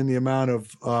reduction in the amount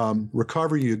of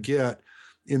recovery you get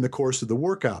in the course of the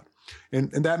workout.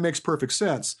 And that makes perfect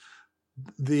sense.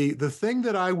 The thing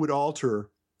that I would alter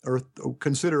or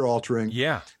consider altering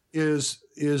is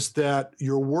that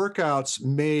your workouts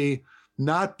may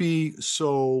not be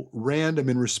so random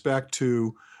in respect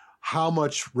to how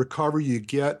much recovery you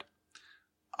get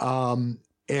and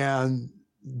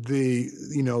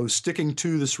the sticking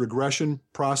to this regression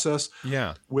process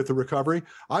with the recovery.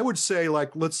 I would say,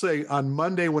 like, let's say on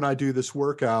Monday when I do this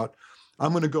workout,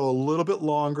 I'm going to go a little bit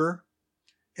longer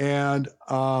and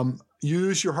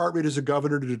use your heart rate as a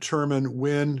governor to determine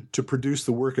when to produce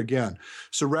the work again.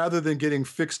 So rather than getting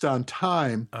fixed on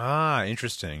time.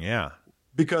 Interesting. Yeah.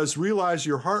 Because realize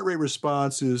your heart rate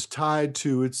response is tied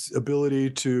to its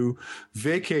ability to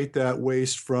vacate that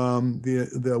waste from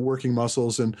the working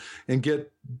muscles and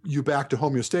get you back to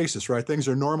homeostasis, right? Things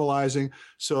are normalizing,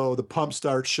 so the pump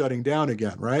starts shutting down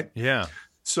again, right? Yeah.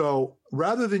 So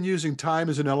rather than using time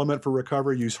as an element for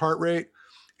recovery, use heart rate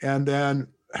and then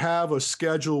have a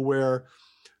schedule where,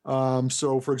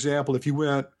 so for example, if you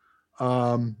went,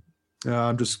 I'm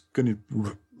just going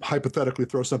to hypothetically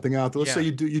throw something out. Let's say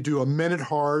you do a minute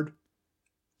hard,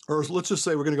 or let's just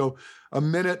say we're going to go a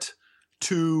minute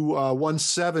to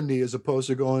 170 as opposed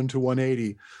to going to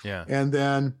 180. Yeah. And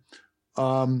then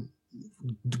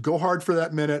go hard for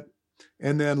that minute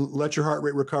and then let your heart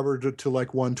rate recover to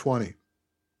like 120.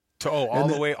 All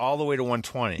the way to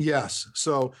 120. Yes.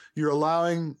 So you're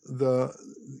allowing the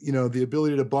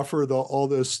ability to buffer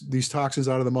these toxins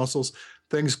out of the muscles,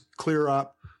 things clear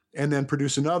up, and then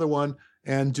produce another one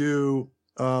and do,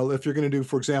 if you're going to do,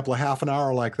 for example, a half an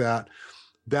hour like that,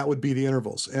 that would be the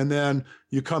intervals. And then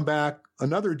you come back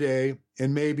another day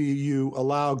and maybe you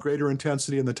allow greater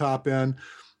intensity in the top end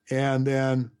and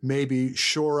then maybe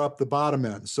shore up the bottom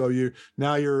end. So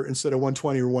you're instead of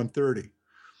 120 or 130.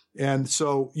 And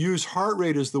so use heart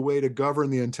rate as the way to govern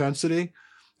the intensity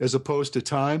as opposed to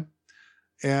time.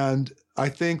 And I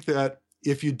think that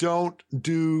if you don't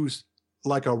do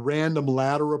like a random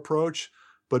ladder approach,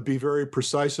 but be very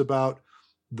precise about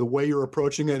the way you're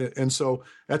approaching it. And so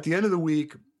at the end of the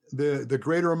week, the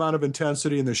greater amount of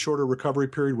intensity and the shorter recovery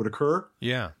period would occur.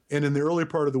 Yeah. And in the early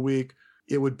part of the week,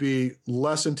 it would be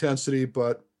less intensity,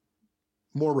 but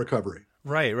more recovery.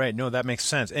 Right. No, that makes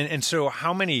sense. And so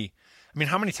how many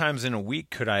times in a week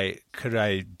could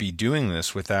I be doing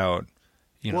this without,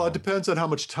 Well, it depends on how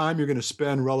much time you're going to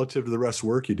spend relative to the rest of the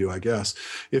work you do, I guess.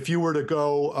 If you were to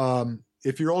go,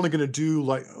 if you're only going to do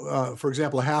like, for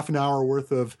example, a half an hour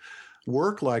worth of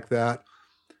work like that,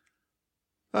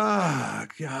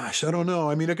 Gosh, I don't know.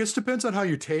 I mean, I guess it depends on how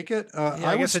you take it.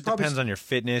 I guess it depends on your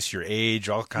fitness, your age,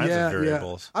 all kinds of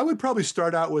variables. I would probably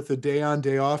start out with a day on,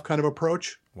 day off kind of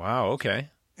approach. Wow. Okay.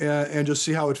 And just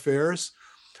see how it fares.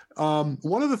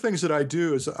 One of the things that I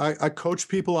do is I coach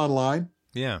people online.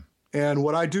 Yeah. And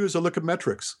what I do is I look at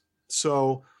metrics.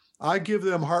 So I give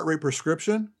them heart rate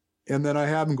prescription, and then I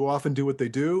have them go off and do what they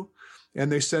do. And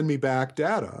they send me back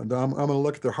data. And I'm going to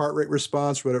look at their heart rate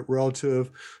response relative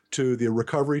to the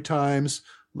recovery times,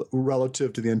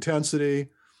 relative to the intensity,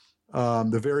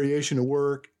 the variation of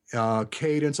work,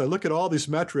 cadence. I look at all these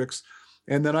metrics,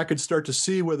 and then I can start to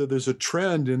see whether there's a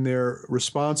trend in their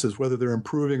responses, whether they're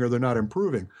improving or they're not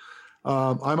improving.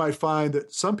 I might find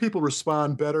that some people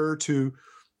respond better to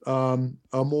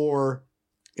a more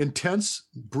intense,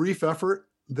 brief effort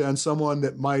than someone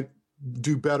that might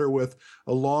do better with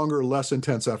a longer, less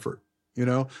intense effort.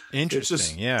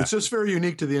 Interesting. It's just very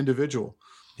unique to the individual.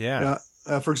 Yeah.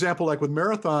 For example, like with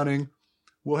marathoning,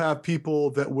 we'll have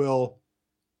people that will,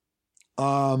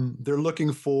 they're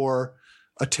looking for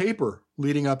a taper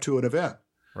leading up to an event.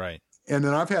 Right. And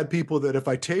then I've had people that if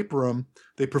I taper them,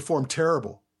 they perform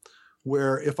terrible.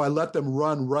 Where if I let them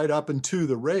run right up into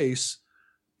the race,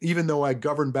 even though I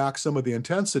govern back some of the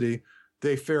intensity,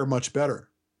 they fare much better.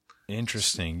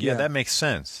 Interesting. Yeah, that makes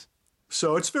sense.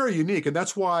 So it's very unique. And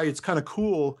that's why it's kind of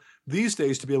cool these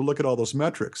days to be able to look at all those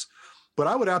metrics. But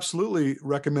I would absolutely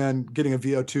recommend getting a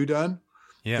VO2 done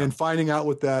and finding out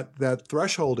what that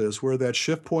threshold is, where that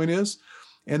shift point is.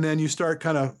 And then you start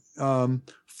kind of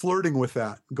flirting with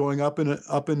that, going up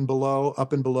and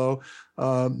below,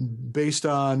 based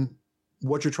on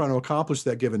what you're trying to accomplish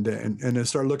that given day. And then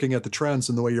start looking at the trends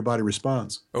and the way your body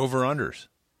responds. Over-unders.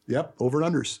 Yep,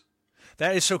 over-unders.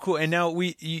 That is so cool. And now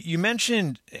you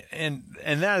mentioned, and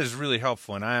that is really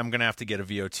helpful, and I'm going to have to get a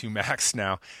VO2 max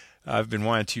now. I've been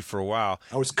wanting to for a while.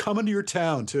 I was coming to your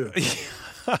town, too.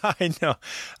 I know.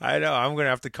 I'm going to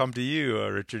have to come to you,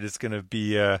 Richard. It's going to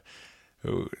be the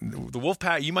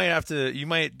Wolfpack. You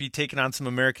might be taking on some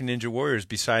American Ninja Warriors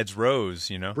besides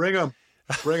Rose, Bring them.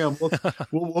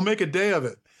 We'll make a day of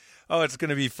it. Oh, it's going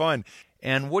to be fun.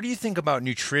 And what do you think about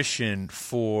nutrition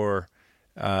for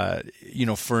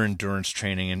endurance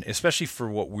training, and especially for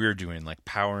what we're doing, like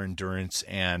power endurance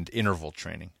and interval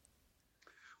training?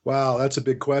 Wow, that's a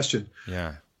big question.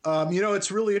 Yeah.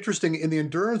 It's really interesting. In the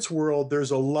endurance world,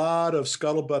 there's a lot of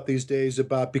scuttlebutt these days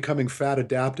about becoming fat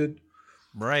adapted.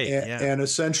 Right. And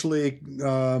essentially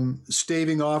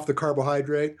staving off the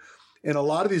carbohydrate. And a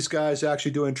lot of these guys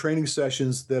actually doing training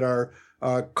sessions that are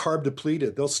carb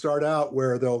depleted. They'll start out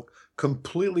where they'll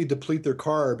completely deplete their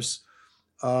carbs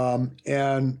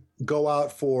and go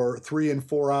out for 3 and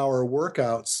 4 hour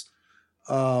workouts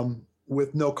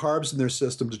with no carbs in their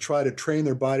system to try to train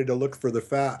their body to look for the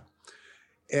fat.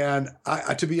 And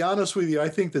to be honest with you, I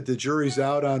think that the jury's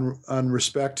out on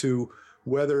respect to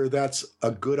whether that's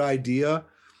a good idea.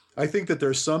 I think that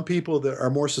there's some people that are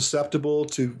more susceptible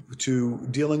to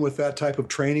dealing with that type of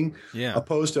training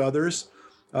opposed to others.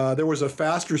 There was a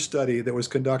faster study that was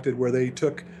conducted where they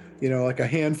took, like a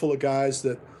handful of guys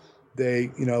that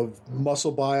they,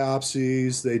 muscle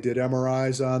biopsies, they did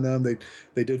MRIs on them,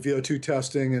 they did VO2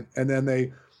 testing, and then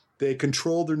they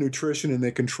controlled their nutrition and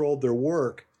they controlled their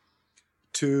work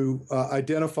to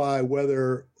identify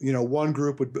whether, one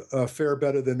group would fare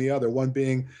better than the other, one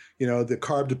being, the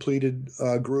carb depleted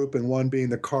group and one being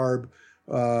the carb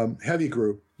heavy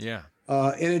group. Yeah.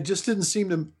 And it just didn't seem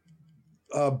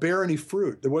to bear any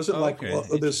fruit. There wasn't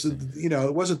this,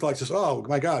 it wasn't like this, oh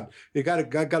my God, you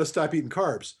got to stop eating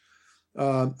carbs.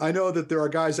 I know that there are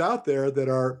guys out there that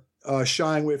are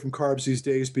shying away from carbs these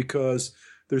days because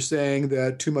they're saying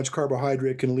that too much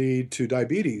carbohydrate can lead to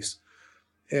diabetes.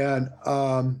 And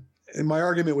my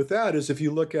argument with that is if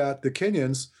you look at the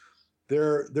Kenyans,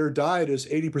 their diet is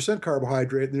 80%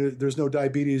 carbohydrate, and there's no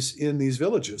diabetes in these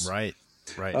villages. Right.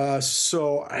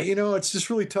 So, it's just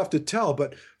really tough to tell.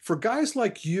 But for guys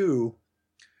like you,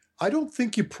 I don't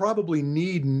think you probably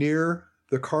need near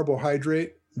the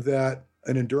carbohydrate that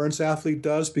an endurance athlete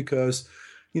does because,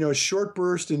 short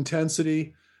burst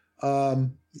intensity,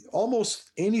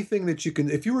 almost anything that you can,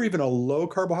 if you were even a low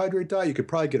carbohydrate diet, you could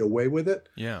probably get away with it.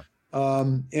 Yeah.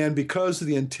 And because of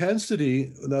the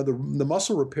intensity, the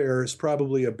muscle repair is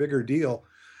probably a bigger deal.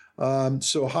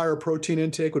 So higher protein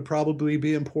intake would probably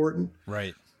be important.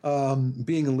 Right.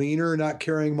 Being leaner, not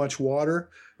carrying much water.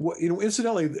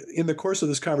 Incidentally, in the course of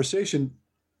this conversation,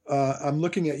 I'm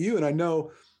looking at you and I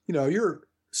know, you're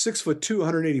 6'2",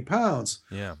 180 pounds.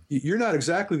 Yeah. You're not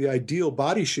exactly the ideal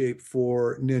body shape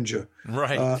for Ninja.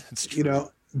 Right. That's true.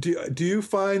 Do you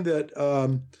find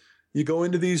that you go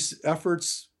into these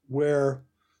efforts where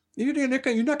You're not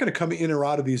going to come in or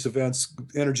out of these events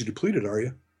energy depleted, are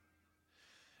you?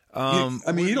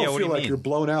 You don't feel like you're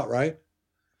blown out, right?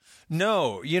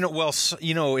 No,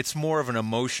 it's more of an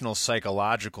emotional,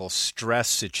 psychological stress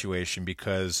situation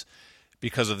because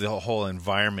of the whole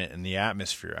environment and the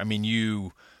atmosphere. I mean,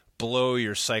 you blow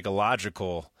your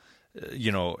psychological,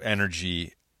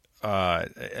 energy.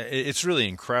 It's really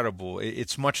incredible.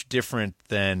 It's much different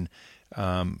than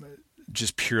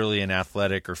just purely an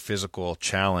athletic or physical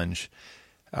challenge.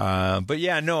 But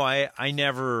yeah, no, I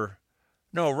never.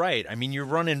 No, right. I mean,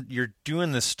 you're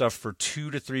doing this stuff for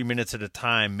 2 to 3 minutes at a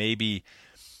time, maybe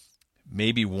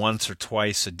once or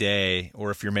twice a day,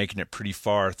 or if you're making it pretty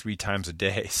far, 3 times a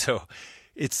day. So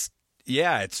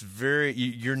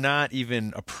you're not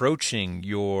even approaching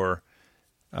your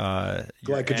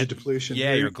glycogen depletion.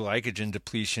 Yeah, your glycogen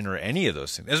depletion or any of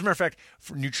those things. As a matter of fact,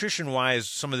 for nutrition-wise,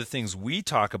 some of the things we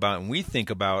talk about and we think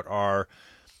about are,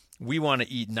 we want to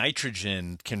eat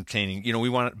nitrogen containing, we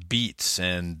want beets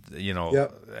and,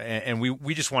 and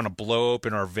we just want to blow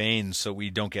open our veins so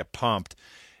we don't get pumped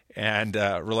and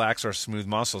relax our smooth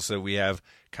muscles so we have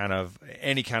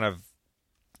any kind of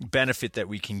benefit that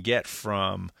we can get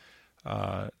from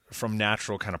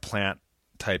natural kind of plant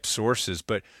type sources.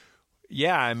 But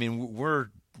yeah, I mean, we're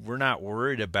not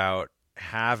worried about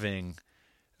having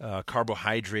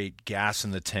carbohydrate gas in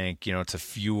the tank, to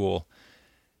fuel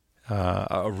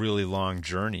a really long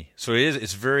journey. So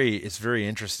it's very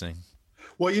interesting.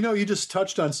 Well, you just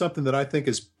touched on something that I think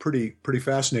is pretty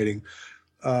fascinating.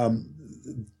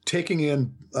 Taking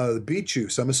in the beet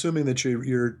juice. I'm assuming that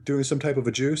you're doing some type of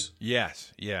a juice.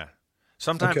 Yes, yeah.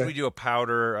 Sometimes we do a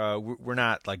powder. We're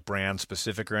not like brand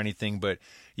specific or anything, but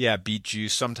yeah, beet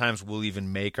juice. Sometimes we'll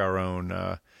even make our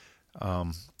own,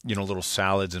 little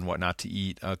salads and whatnot to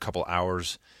eat a couple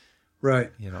hours.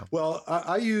 Right. Well,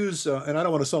 I use, and I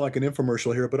don't want to sound like an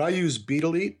infomercial here, but I use Beet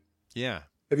Elite. Yeah.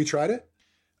 Have you tried it?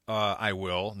 I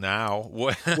will now.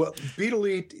 What? Well, Beet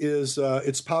Elite is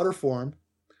it's powder form,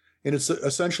 and it's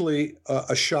essentially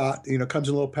a shot. Comes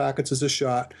in little packets as a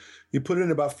shot. You put it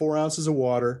in about 4 ounces of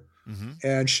water,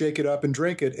 and shake it up and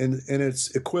drink it, and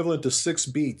it's equivalent to 6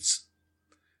 beets.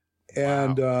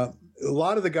 And a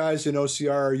lot of the guys in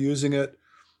OCR are using it,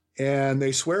 and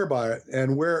they swear by it.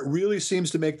 And where it really seems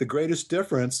to make the greatest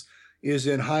difference is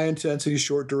in high intensity,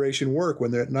 short duration work,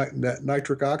 when that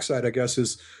nitric oxide, I guess,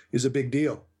 is a big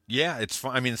deal. Yeah, it's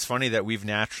funny that we've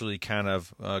naturally kind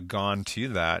of gone to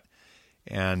that,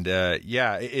 and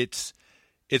it's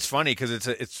funny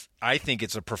because I think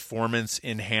it's a performance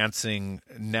enhancing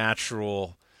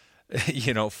natural,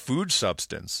 food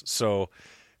substance. So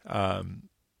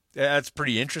that's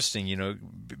pretty interesting,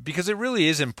 because it really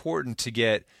is important to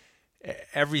get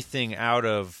everything out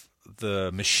of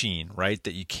the machine, right,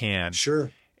 that you can.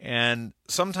 Sure. And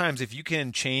sometimes if you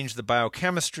can change the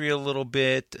biochemistry a little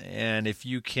bit, and if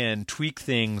you can tweak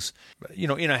things,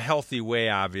 in a healthy way,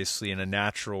 obviously, in a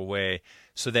natural way,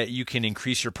 so that you can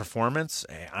increase your performance,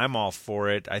 I'm all for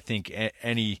it. I think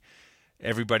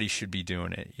everybody should be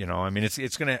doing it. I mean,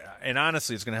 it's going to, and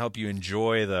honestly, it's going to help you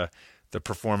enjoy the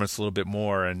performance a little bit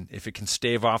more. And if it can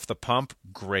stave off the pump,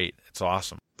 great. It's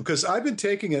awesome. Because I've been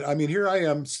taking it. I mean, here I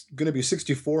am going to be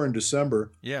 64 in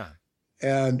December. Yeah.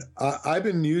 And I've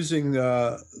been using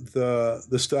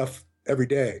the stuff every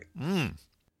day.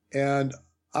 And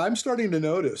I'm starting to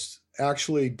notice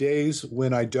actually days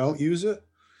when I don't use it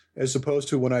as opposed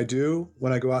to when I do,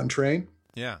 when I go out and train.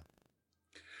 Yeah.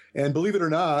 And believe it or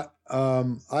not,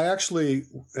 I actually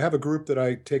have a group that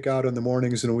I take out in the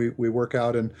mornings, and we work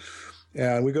out, and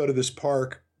we go to this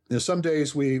park. Some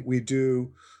days we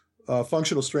do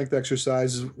functional strength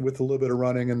exercises with a little bit of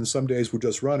running, and some days we're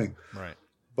just running. Right.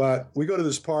 But we go to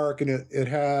this park, and it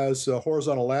has a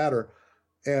horizontal ladder,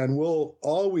 and we'll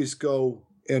always go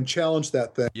and challenge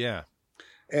that thing. Yeah.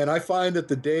 And I find that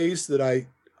the days that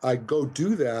I go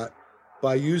do that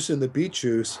by using the beet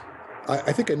juice,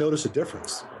 I think I notice a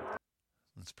difference.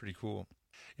 That's pretty cool.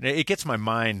 It gets my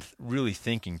mind really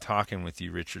thinking, talking with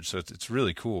you, Richard, so it's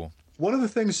really cool. One of the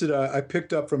things that I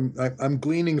picked up I'm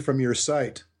gleaning from your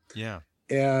site. Yeah.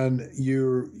 And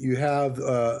you have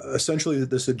essentially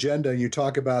this agenda, and you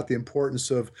talk about the importance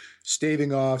of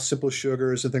staving off simple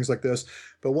sugars and things like this.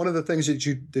 But one of the things that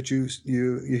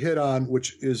you hit on,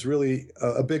 which is really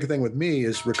a big thing with me,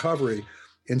 is recovery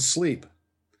and sleep.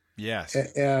 Yes.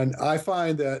 And I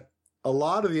find that a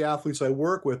lot of the athletes I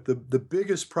work with, the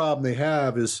biggest problem they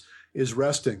have is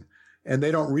resting, and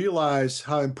they don't realize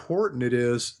how important it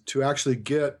is to actually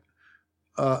get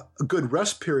good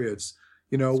rest periods.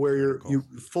 Where you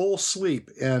full sleep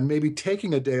and maybe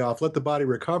taking a day off, let the body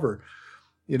recover.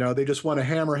 They just want to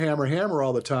hammer, hammer, hammer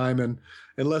all the time, and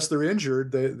unless they're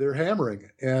injured, they're hammering,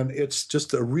 and it's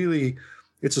just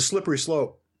it's a slippery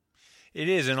slope. It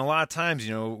is, and a lot of times,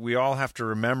 we all have to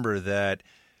remember that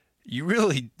you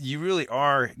really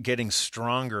are getting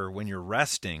stronger when you're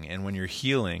resting and when you're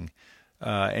healing,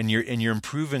 and you're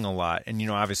improving a lot. And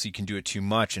obviously, you can do it too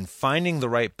much, and finding the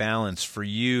right balance for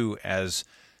you as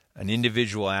an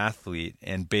individual athlete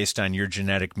and based on your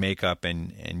genetic makeup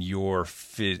and your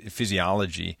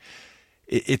physiology,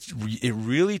 it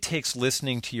really takes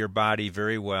listening to your body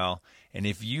very well. And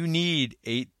if you need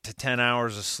 8 to 10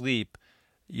 hours of sleep,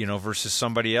 versus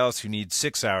somebody else who needs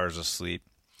 6 hours of sleep,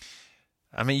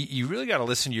 I mean, you really got to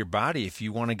listen to your body if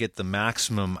you want to get the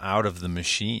maximum out of the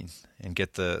machine and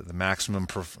get the maximum,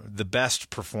 the best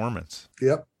performance.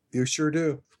 Yep, you sure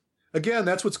do. Again,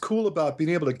 that's what's cool about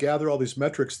being able to gather all these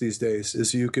metrics these days,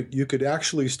 is you could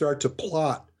actually start to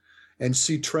plot and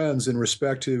see trends in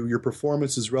respect to your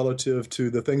performances relative to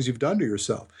the things you've done to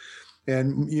yourself.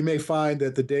 And you may find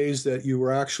that the days that you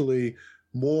were actually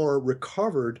more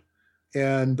recovered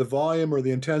and the volume or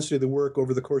the intensity of the work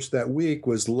over the course of that week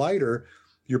was lighter,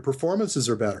 your performances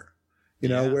are better.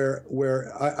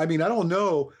 Where I mean, I don't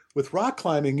know, with rock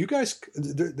climbing, you guys,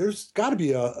 there's got to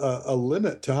be a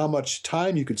limit to how much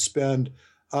time you could spend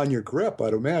on your grip,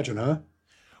 I'd imagine, huh?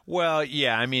 Well,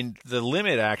 yeah. I mean, the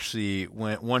limit actually,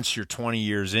 once you're 20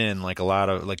 years in, like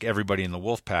everybody in the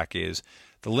Wolfpack is,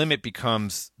 the limit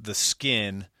becomes the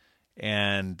skin,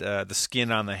 and the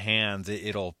skin on the hands.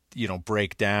 It'll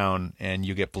break down, and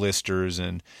you get blisters,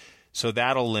 and so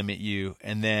that'll limit you.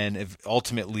 And then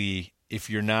ultimately, if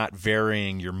you're not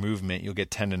varying your movement, you'll get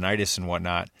tendonitis and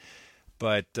whatnot.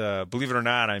 But believe it or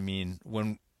not, I mean,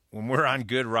 when we're on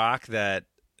good rock that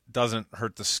doesn't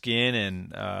hurt the skin,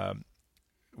 and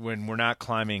when we're not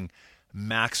climbing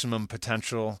maximum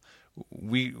potential,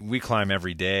 we climb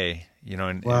every day.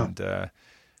 Wow. And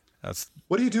that's.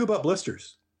 What do you do about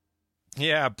blisters?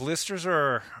 Yeah, blisters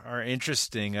are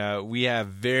interesting. We have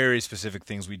very specific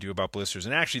things we do about blisters.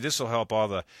 And actually, this will help all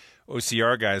the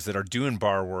OCR guys that are doing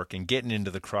bar work and getting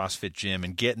into the CrossFit gym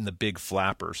and getting the big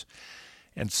flappers.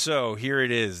 And so here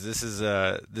it is. This is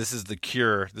the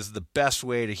cure. This is the best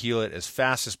way to heal it as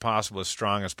fast as possible, as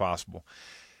strong as possible.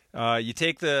 You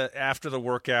take after the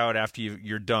workout, after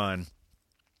you're done,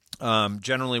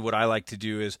 generally what I like to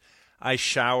do is I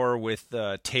shower with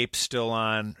tape still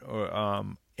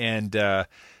on, and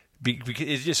because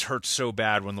it just hurts so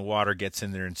bad when the water gets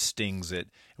in there and stings it.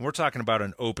 And we're talking about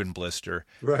an open blister.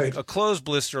 Right. A closed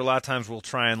blister, a lot of times we'll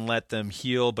try and let them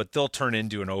heal, but they'll turn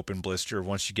into an open blister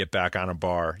once you get back on a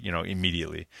bar,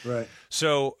 immediately. Right.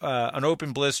 So an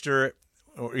open blister,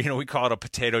 or we call it a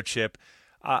potato chip.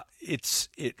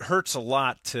 It hurts a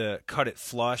lot to cut it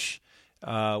flush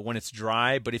when it's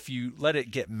dry, but if you let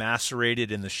it get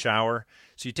macerated in the shower,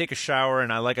 so you take a shower,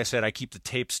 and like I said, I keep the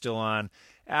tape still on.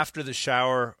 After the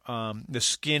shower, the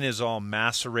skin is all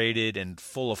macerated and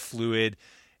full of fluid,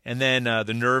 and then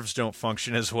the nerves don't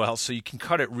function as well, so you can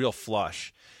cut it real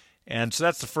flush. And so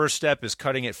that's the first step, is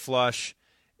cutting it flush.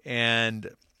 And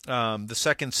the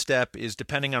second step is,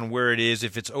 depending on where it is,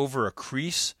 if it's over a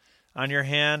crease on your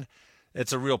hand,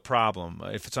 it's a real problem.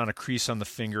 If it's on a crease on the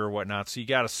finger or whatnot, so you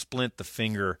got to splint the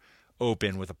finger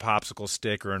open with a popsicle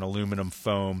stick or an aluminum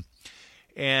foam.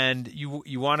 And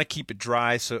you want to keep it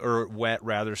dry, or wet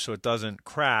rather, so it doesn't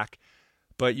crack.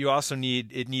 But you also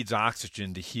needs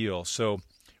oxygen to heal. So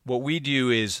what we do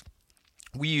is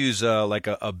we use like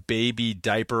a baby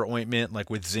diaper ointment, like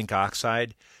with zinc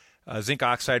oxide. Zinc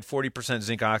oxide, 40%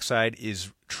 zinc oxide,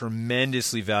 is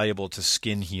tremendously valuable to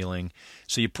skin healing.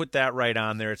 So you put that right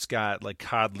on there. It's got like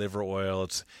cod liver oil.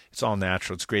 It's all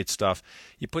natural. It's great stuff.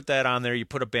 You put that on there. You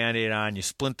put a Band-Aid on. You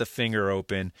splint the finger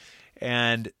open,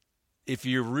 and if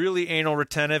you're really anal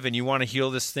retentive and you want to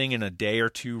heal this thing in a day or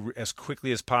two as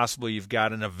quickly as possible, you've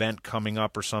got an event coming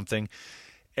up or something,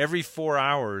 every 4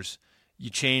 hours you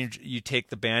take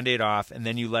the Band-Aid off, and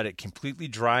then you let it completely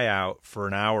dry out for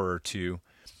an hour or two,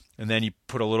 and then you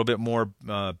put a little bit more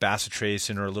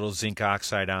bacitracin or a little zinc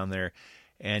oxide on there,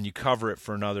 and you cover it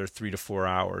for another 3 to 4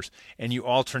 hours, and you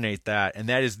alternate that. And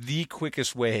that is the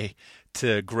quickest way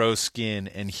to grow skin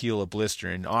and heal a blister.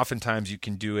 And oftentimes you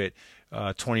can do it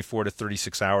 24 to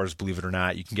 36 hours, believe it or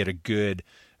not. You can get a good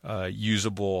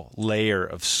usable layer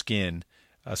of skin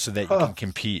so that you can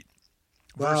compete.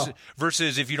 Wow.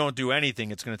 Versus if you don't do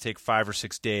anything, it's going to take 5 or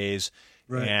 6 days,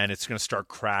 right, and it's going to start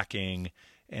cracking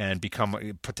and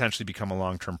potentially become a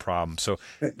long-term problem. So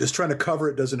just trying to cover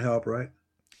it doesn't help, right?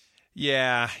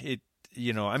 Yeah,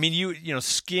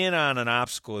 skin on an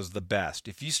obstacle is the best.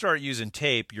 If you start using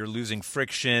tape, you're losing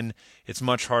friction. It's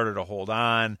much harder to hold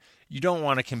on. You don't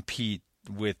want to compete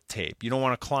tape. You don't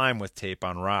want to climb with tape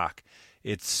on rock.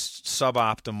 It's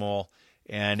suboptimal,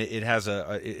 and it has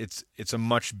it's a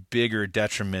much bigger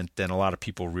detriment than a lot of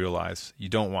people realize. You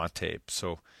don't want tape,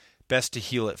 so best to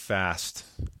heel it fast.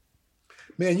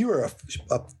 Man, you are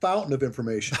a fountain of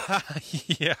information.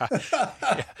 Yeah.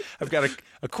 I've got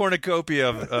a cornucopia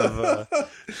of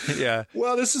yeah.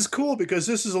 Well, this is cool because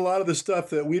this is a lot of the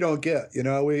stuff that we don't get. You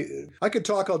know, I could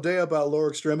talk all day about lower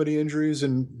extremity injuries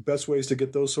and best ways to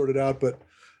get those sorted out, but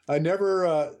I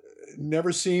never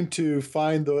seem to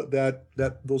find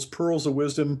those pearls of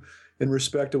wisdom in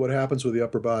respect to what happens with the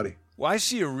upper body. Well, I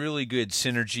see a really good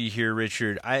synergy here,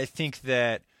 Richard. I think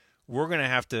that we're going to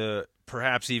have to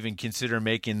perhaps even consider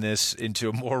making this into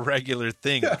a more regular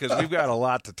thing because we've got a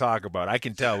lot to talk about. I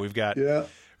can tell we've got got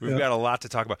a lot to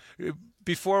talk about.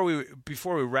 Before we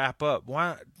wrap up,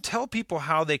 tell people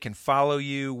how they can follow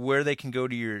you, where they can go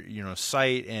to your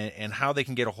site, and how they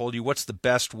can get a hold of you. What's the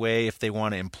best way if they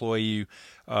want to employ you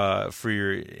for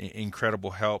your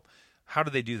incredible help? How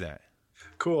do they do that?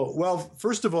 Cool. Well,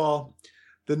 first of all,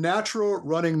 the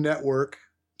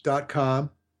naturalrunningnetwork.com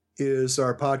is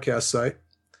our podcast site.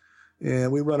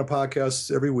 And we run a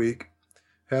podcast every week,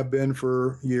 have been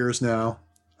for years now.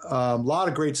 A lot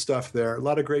of great stuff there. A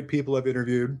lot of great people I've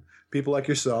interviewed, people like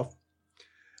yourself.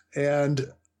 And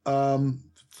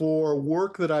for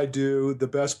work that I do, the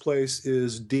best place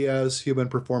is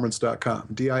diazhumanperformance.com,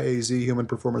 D-I-A-Z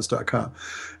humanperformance.com.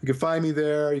 You can find me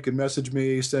there. You can message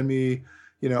me, send me,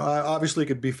 I obviously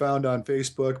could be found on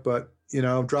Facebook, but,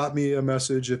 drop me a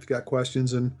message if you got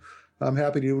questions, and I'm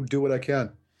happy to do what I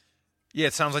can. Yeah,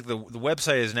 it sounds like the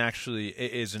website is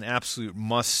an absolute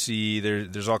must see.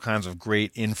 There's all kinds of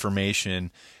great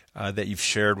information that you've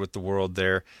shared with the world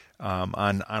there on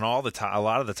a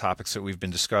lot of the topics that we've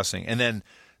been discussing. And then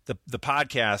the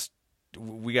podcast,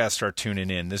 we got to start tuning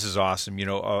in. This is awesome.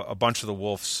 A bunch of the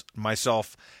Wolves,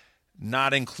 myself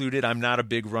not included. I'm not a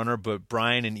big runner, but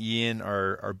Brian and Ian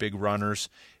are big runners,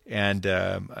 and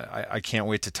I can't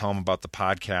wait to tell them about the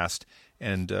podcast.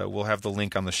 And we'll have the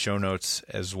link on the show notes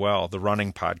as well, the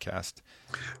running podcast.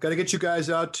 Got to get you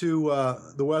guys out to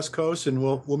the West Coast, and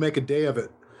we'll make a day of it.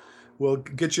 We'll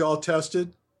get you all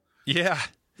tested. Yeah.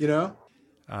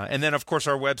 And then, of course,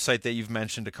 our website that you've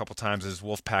mentioned a couple times is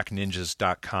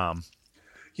wolfpackninjas.com.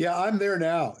 Yeah, I'm there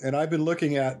now, and I've been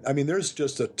looking at, there's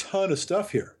just a ton of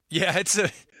stuff here. Yeah,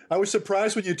 I was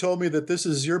surprised when you told me that this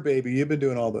is your baby. You've been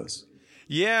doing all this.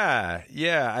 Yeah,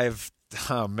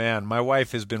 oh man, my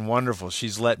wife has been wonderful.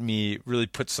 She's let me really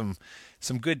put some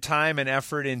good time and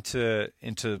effort into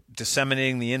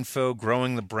disseminating the info,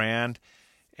 growing the brand.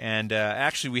 And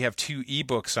actually, we have 2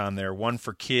 ebooks on there, one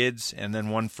for kids and then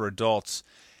one for adults.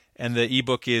 And the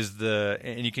ebook is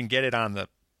and you can get it on the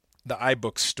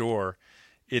iBook store.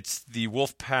 It's the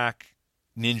Wolfpack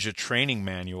Ninja Training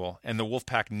Manual and the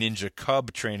Wolfpack Ninja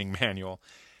Cub Training Manual.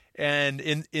 And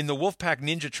in the Wolfpack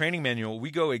Ninja Training Manual, we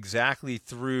go exactly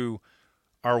through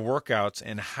our workouts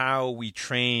and how we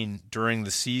train during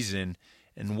the season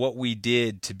and what we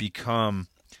did to become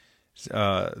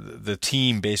the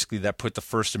team basically that put the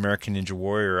first American Ninja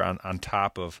Warrior on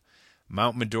top of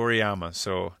Mount Midoriyama.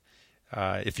 So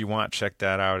if you want, check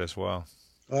that out as well.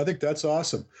 I think that's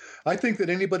awesome. I think that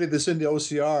anybody that's into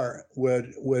OCR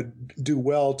would do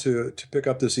well to pick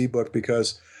up this ebook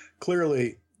because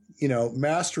clearly,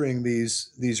 mastering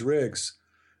these rigs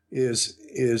is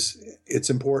it's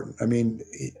important.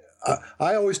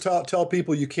 I always tell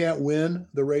people you can't win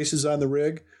the races on the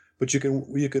rig, but you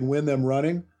can win them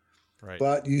running. Right.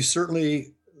 But you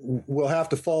certainly will have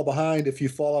to fall behind if you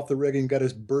fall off the rig and got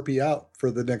to burpee out for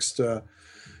the next.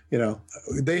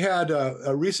 They had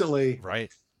recently. Right.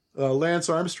 Lance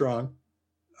Armstrong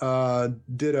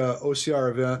did a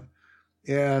OCR event,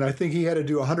 and I think he had to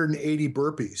do 180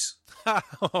 burpees.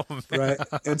 Oh, man. Right.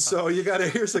 And so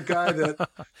here's a guy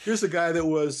that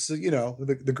was,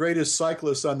 the greatest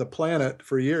cyclist on the planet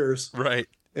for years. Right.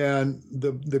 And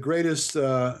the greatest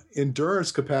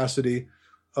endurance capacity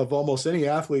of almost any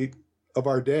athlete of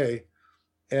our day.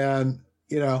 And,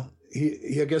 I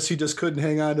guess he just couldn't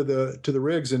hang on to the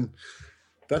rigs, and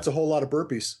that's a whole lot of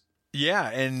burpees. Yeah.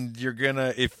 And you're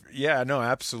gonna,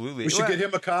 absolutely. We should get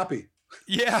him a copy.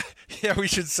 Yeah. We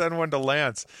should send one to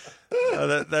Lance.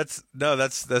 That's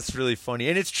really funny,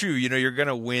 and it's true. You're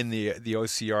gonna win the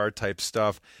OCR type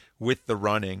stuff with the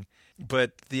running,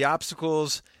 but the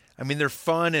obstacles, they're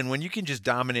fun, and when you can just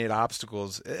dominate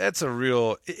obstacles, it's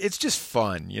just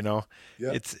fun. Yeah.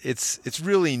 It's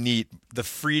really neat, the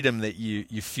freedom that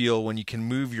you feel when you can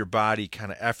move your body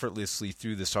kind of effortlessly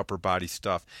through this upper body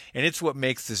stuff, and it's what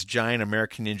makes this giant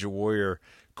American Ninja Warrior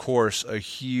course a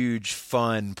huge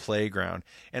fun playground.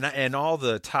 And all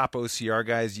the top OCR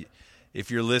guys,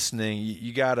 if you're listening,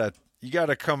 you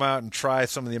gotta come out and try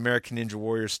some of the American Ninja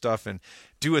Warrior stuff and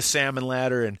do a salmon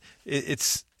ladder, and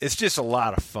it's just a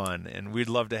lot of fun. And we'd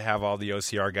love to have all the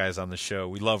OCR guys on the show.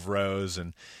 We love Rose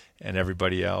and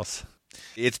everybody else.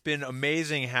 It's been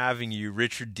amazing having you,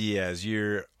 Richard Diaz.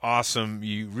 You're awesome.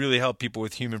 You really help people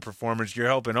with human performance. You're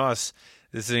helping us.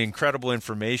 This is incredible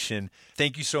information.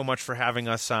 Thank you so much for having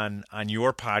us on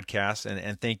your podcast,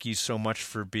 and thank you so much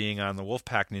for being on the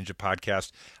Wolfpack Ninja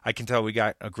podcast. I can tell we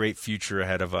got a great future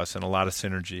ahead of us and a lot of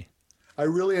synergy. I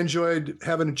really enjoyed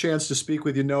having a chance to speak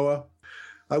with you, Noah.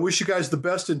 I wish you guys the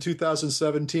best in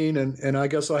 2017, and I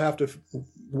guess I'll have to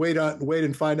wait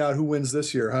and find out who wins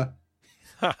this year, huh?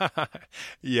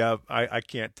 Yeah, I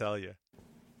can't tell you.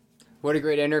 What a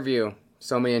great interview.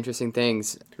 So many interesting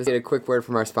things. Let's get a quick word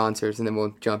from our sponsors, and then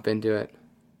we'll jump into it.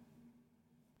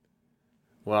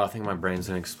 Wow, I think my brain's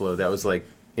going to explode. That was like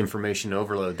information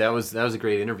overload. That was a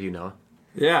great interview, Noah.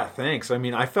 Yeah, thanks. I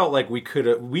mean, I felt like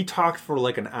we talked for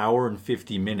like an hour and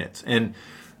 50 minutes. And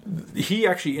he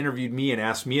actually interviewed me and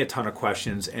asked me a ton of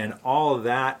questions. And all of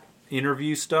that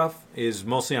interview stuff is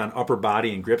mostly on upper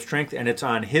body and grip strength. And it's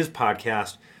on his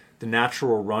podcast, the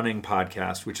Natural Running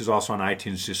Podcast, which is also on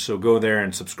iTunes. Just so go there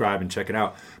and subscribe and check it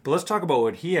out. But let's talk about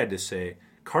what he had to say.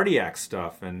 Cardiac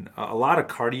stuff and a lot of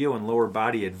cardio and lower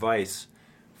body advice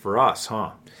for us,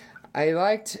 huh? I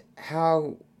liked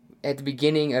how at the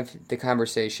beginning of the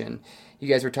conversation, you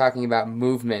guys were talking about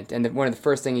movement, and one of the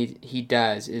first things he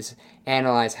does is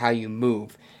analyze how you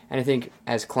move. And I think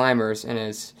as climbers and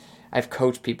as I've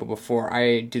coached people before,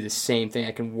 I do the same thing.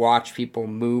 I can watch people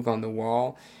move on the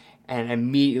wall and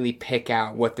immediately pick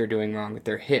out what they're doing wrong with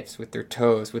their hips, with their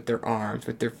toes, with their arms,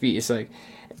 with their feet. It's like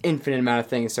an infinite amount of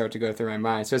things start to go through my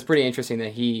mind. So it's pretty interesting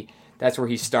that that's where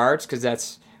he starts, because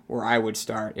that's where I would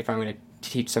start if I'm going to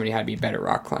teach somebody how to be a better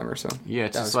rock climber. So yeah,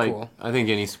 it's just like cool. I think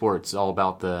any sport's all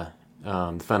about the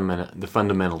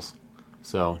fundamentals.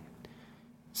 So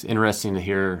it's interesting to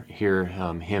hear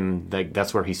him.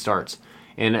 That's where he starts,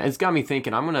 and it's got me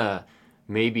thinking. I'm gonna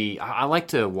I like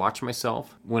to watch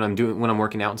myself when I'm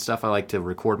working out and stuff. I like to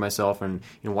record myself and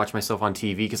watch myself on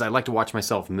TV because I like to watch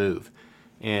myself move,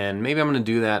 and maybe I'm gonna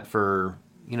do that for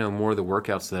more of the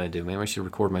workouts that I do. Maybe I should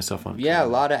record myself on. Yeah, a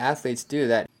lot of athletes do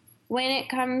that. When it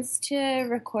comes to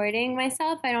recording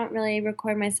myself, I don't really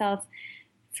record myself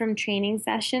from training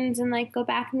sessions and go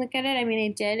back and look at it. I mean,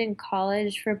 I did in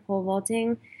college for pole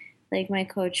vaulting. My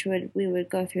coach we would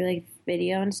go through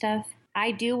video and stuff.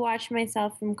 I do watch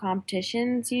myself from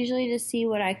competitions usually to see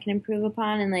what I can improve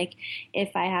upon. And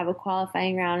if I have a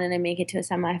qualifying round and I make it to a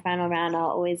semifinal round, I'll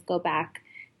always go back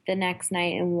the next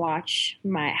night and watch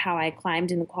how I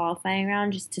climbed in the qualifying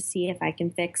round just to see if I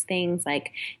can fix things.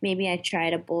 Maybe I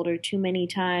tried a boulder too many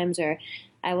times, or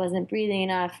I wasn't breathing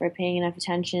enough or paying enough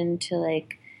attention to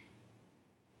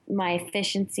my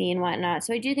efficiency and whatnot.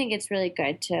 So I do think it's really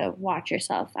good to watch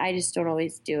yourself. I just don't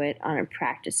always do it on a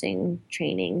practicing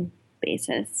training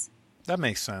basis. That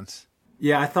makes sense.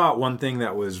 Yeah, I thought one thing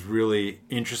that was really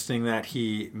interesting that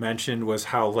he mentioned was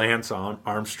how Lance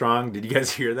Armstrong, did you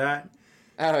guys hear that?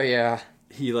 Oh, yeah.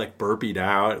 He burpied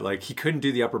out. He couldn't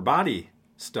do the upper body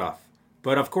stuff.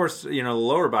 But of course, the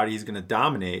lower body he's going to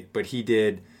dominate. But he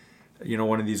did,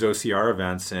 one of these OCR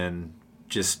events and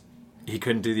just he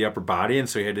couldn't do the upper body. And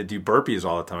so he had to do burpees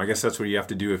all the time. I guess that's what you have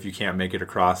to do if you can't make it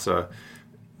across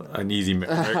an easy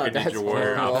American Ninja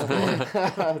Warrior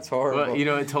obstacle. That's horrible.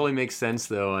 Well, it totally makes sense,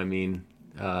 though. I mean,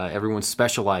 everyone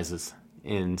specializes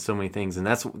in so many things, and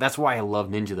that's why I love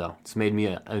Ninja, though. It's made me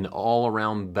an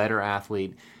all-around better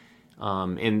athlete,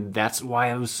 and that's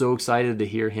why I was so excited to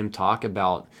hear him talk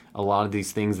about a lot of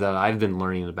these things that I've been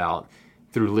learning about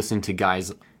through listening to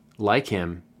guys like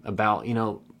him about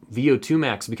VO2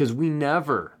 max, because we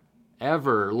never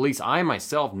ever, at least I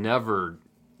myself never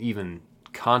even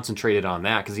concentrated on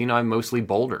that, because I'm mostly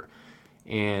boulder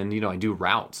and I do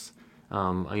routes.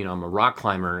 I'm a rock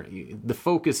climber. The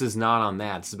focus is not on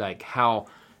that. It's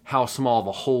how small of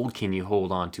a hold can you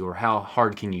hold on to, or how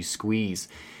hard can you squeeze.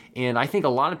 And I think a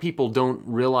lot of people don't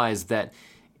realize that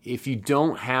if you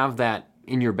don't have that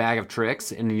in your bag of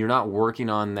tricks and you're not working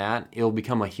on that, it'll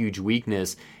become a huge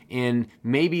weakness. And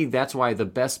maybe that's why the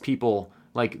best people,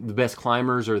 the best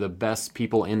climbers or the best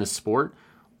people in the sport,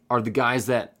 are the guys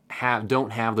that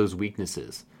don't have those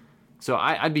weaknesses. So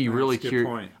I'd be really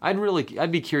curious.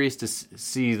 I'd be curious to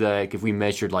see if we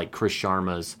measured Chris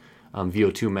Sharma's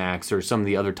VO2 max or some of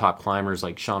the other top climbers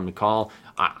like Sean McCall.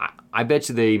 I bet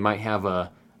you they might have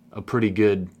a pretty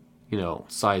good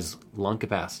size lung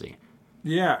capacity.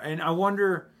 Yeah, and I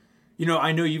wonder,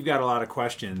 I know you've got a lot of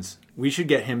questions. We should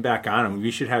get him back on, and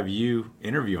we should have you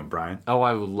interview him, Brian. Oh,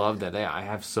 I would love that. I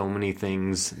have so many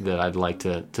things that I'd like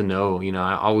to know.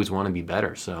 I always want to be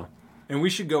better, so. And we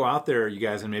should go out there, you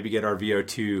guys, and maybe get our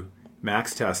VO2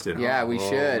 max tested. Yeah, we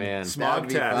should. Man. Smog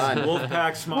test.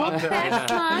 Wolfpack smog test.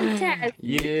 Smog test.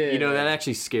 Yeah. That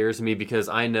actually scares me because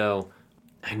I know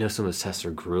some of those tests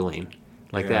are grueling.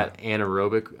 Like that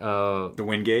anaerobic. The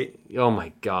Wingate? Oh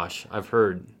my gosh, I've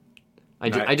heard.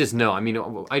 I just know. I mean,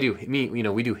 we do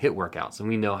HIIT workouts, and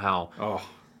we know how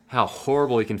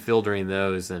horrible you can feel during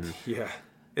those. And yeah,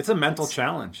 it's a mental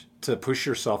challenge to push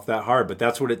yourself that hard, but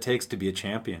that's what it takes to be a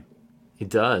champion. It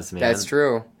does, man. That's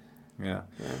true. Yeah.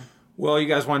 Well, you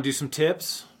guys want to do some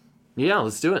tips? Yeah,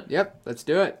 let's do it. Yep, let's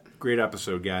do it. Great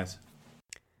episode, guys.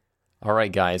 All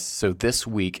right, guys. So this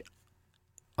week,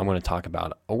 I'm going to talk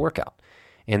about a workout.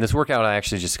 And this workout I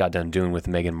actually just got done doing with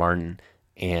Megan Martin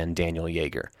and Daniel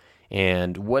Yeager.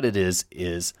 And what it is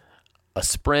a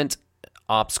sprint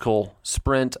obstacle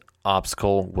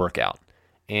workout.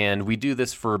 And we do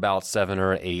this for about 7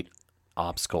 or 8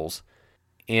 obstacles.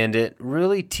 And it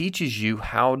really teaches you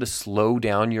how to slow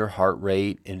down your heart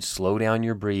rate and slow down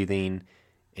your breathing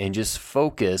and just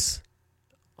focus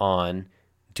on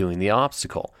doing the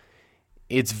obstacle.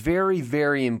 It's very,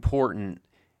 very important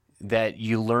that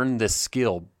you learn this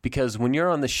skill because when you're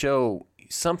on the show,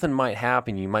 something might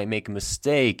happen. You might make a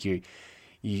mistake. You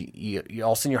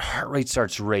all of a sudden your heart rate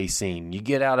starts racing. You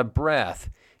get out of breath.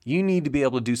 You need to be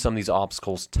able to do some of these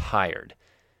obstacles tired.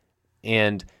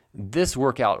 And this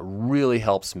workout really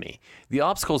helps me. The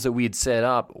obstacles that we had set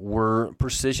up were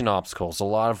precision obstacles, a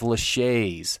lot of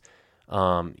laches.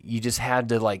 You just had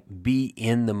to be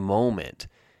in the moment.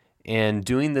 And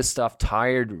doing this stuff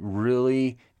tired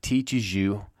really teaches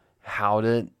you how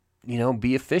to,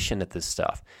 be efficient at this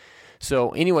stuff.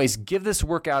 So anyways, give this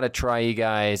workout a try, you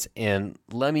guys, and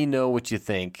let me know what you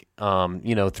think,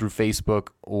 through Facebook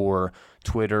or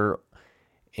Twitter.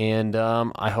 And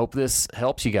I hope this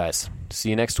helps you guys. See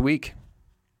you next week.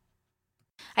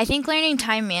 I think learning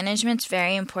time management is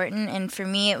very important. And for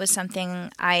me, it was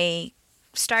something I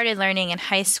started learning in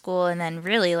high school and then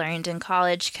really learned in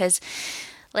college because,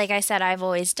 like I said, I've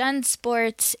always done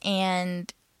sports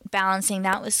and balancing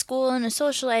that with school and a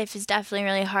social life is definitely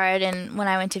really hard. And when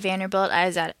I went to Vanderbilt, I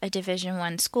was at a Division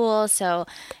I school,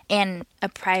 and a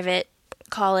private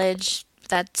college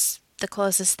that's the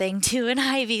closest thing to an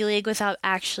Ivy League without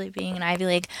actually being an Ivy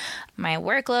League. My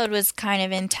workload was kind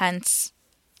of intense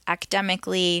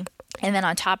academically. And then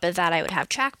on top of that, I would have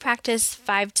track practice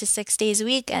 5 to 6 days a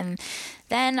week. And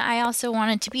then I also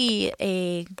wanted to be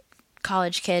a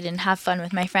college kid and have fun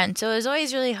with my friends. So it was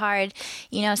always really hard.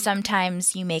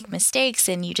 Sometimes you make mistakes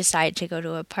and you decide to go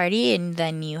to a party and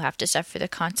then you have to suffer the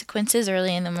consequences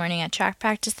early in the morning at track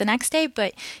practice the next day,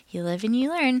 but you live and you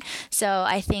learn. So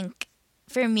I think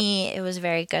for me, it was a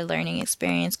very good learning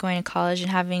experience going to college and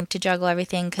having to juggle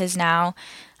everything because now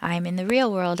I'm in the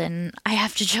real world and I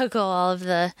have to juggle all of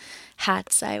the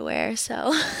hats I wear.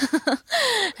 So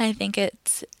I think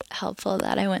it's helpful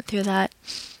that I went through that.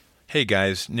 Hey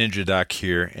guys, Ninja Doc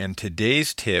here, and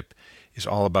today's tip is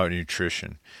all about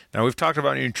nutrition. Now, we've talked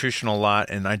about nutrition a lot,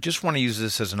 and I just want to use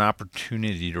this as an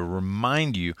opportunity to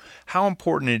remind you how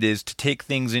important it is to take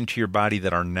things into your body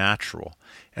that are natural.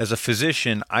 As a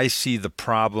physician, I see the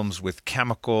problems with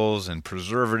chemicals and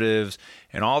preservatives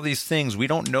and all these things we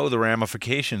don't know the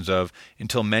ramifications of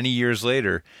until many years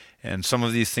later, and some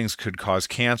of these things could cause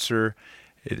cancer.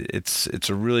 It's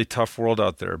a really tough world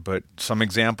out there, but some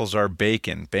examples are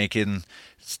bacon. Bacon,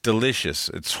 it's delicious.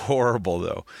 It's horrible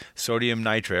though. Sodium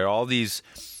nitrate, all these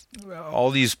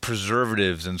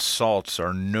preservatives and salts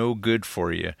are no good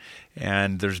for you.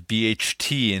 And there's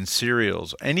BHT in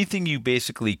cereals. Anything you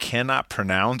basically cannot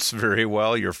pronounce very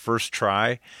well your first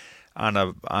try on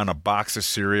a box of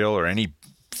cereal or any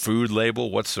food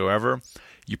label whatsoever,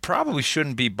 you probably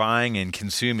shouldn't be buying and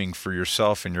consuming for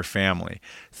yourself and your family.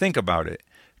 Think about it.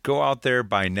 Go out there,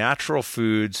 buy natural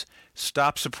foods,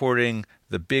 stop supporting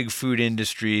the big food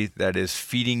industry that is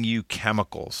feeding you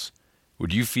chemicals.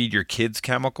 Would you feed your kids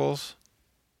chemicals?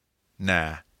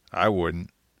 Nah, I wouldn't.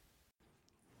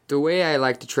 The way I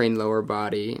like to train lower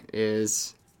body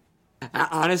is,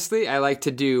 honestly, I like to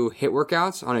do HIIT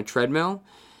workouts on a treadmill.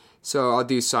 So I'll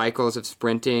do cycles of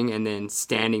sprinting and then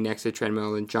standing next to the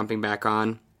treadmill and jumping back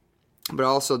on. But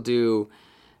I'll also do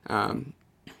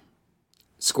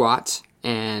squats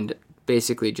and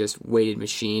basically just weighted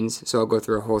machines. So I'll go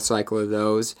through a whole cycle of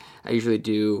those. I usually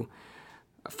do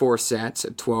 4 sets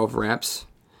of 12 reps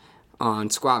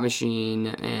on squat machine,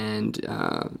 and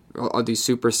I'll do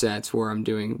supersets where I'm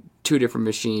doing 2 different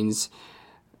machines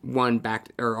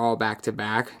all back to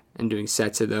back and doing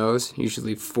sets of those,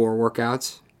 usually 4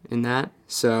 workouts in that.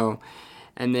 So,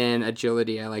 and then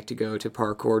agility, I like to go to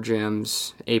parkour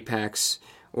gyms, Apex,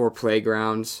 or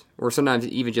playgrounds, or sometimes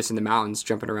even just in the mountains,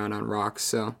 jumping around on rocks.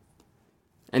 So,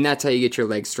 and that's how you get your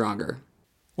legs stronger.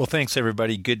 Well, thanks,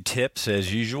 everybody. Good tips,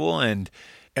 as usual. And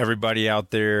everybody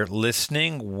out there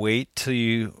listening, wait till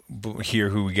you hear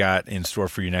who we got in store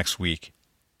for you next week.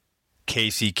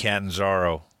 Casey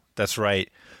Catanzaro. That's right.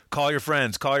 Call your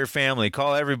friends, call your family,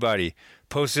 call everybody.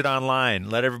 Post it online.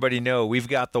 Let everybody know. We've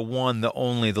got the one, the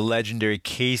only, the legendary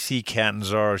Casey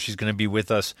Catanzaro. She's going to be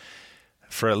with us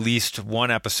for at least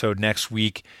one episode next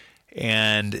week.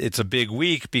 And it's a big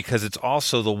week because it's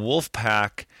also the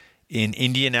Wolfpack in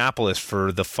Indianapolis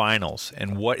for the finals.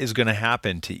 And what is going to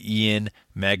happen to Ian,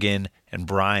 Megan, and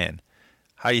Brian?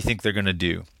 How do you think they're going to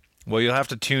do? Well, you'll have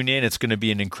to tune in. It's going to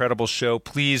be an incredible show.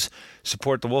 Please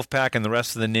support the Wolfpack and the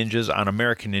rest of the ninjas on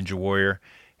American Ninja Warrior.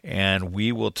 And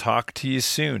we will talk to you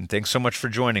soon. Thanks so much for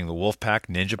joining the Wolfpack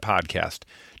Ninja Podcast.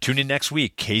 Tune in next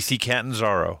week. Casey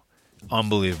Catanzaro.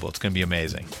 Unbelievable. It's going to be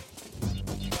amazing.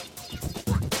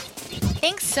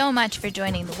 Thanks so much for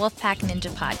joining the Wolfpack Ninja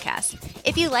Podcast.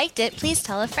 If you liked it, please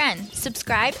tell a friend,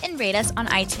 subscribe, and rate us on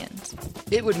iTunes.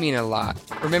 It would mean a lot.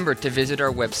 Remember to visit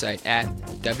our website at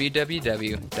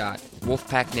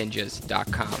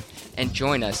www.wolfpackninjas.com and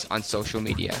join us on social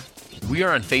media. We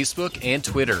are on Facebook and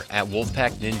Twitter at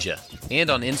Wolfpack Ninja and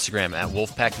on Instagram at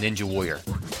Wolfpack Ninja Warrior.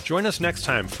 Join us next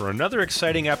time for another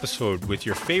exciting episode with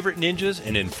your favorite ninjas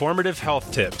and informative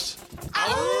health tips.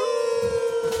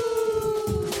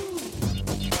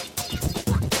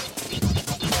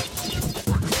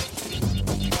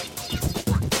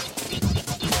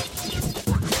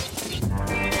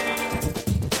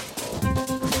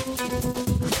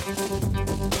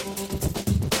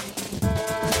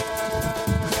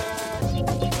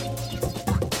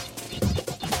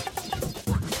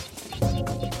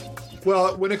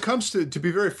 Well, when it comes to be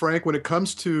very frank, when it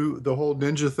comes to the whole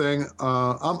ninja thing,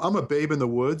 I'm a babe in the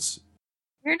woods.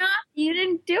 You're not. You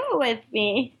didn't do it with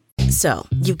me. So,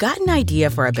 you've got an idea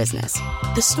for a business.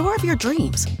 The store of your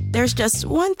dreams. There's just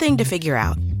one thing to figure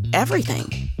out.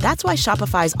 Everything. That's why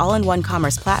Shopify's all-in-one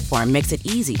commerce platform makes it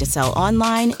easy to sell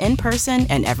online, in person,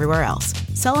 and everywhere else.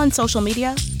 Sell on social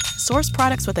media. Source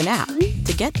products with an app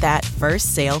to get that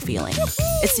first sale feeling.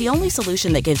 It's the only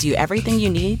solution that gives you everything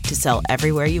you need to sell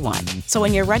everywhere you want. So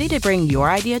when you're ready to bring your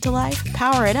idea to life,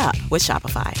 power it up with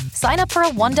Shopify. Sign up for a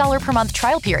 $1 per month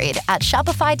trial period at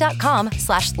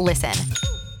shopify.com/listen.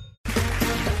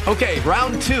 Okay,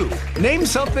 round 2. Name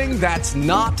something that's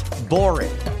not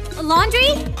boring. A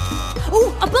laundry?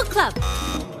 Ooh, a book club.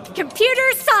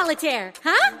 Computer solitaire,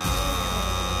 huh?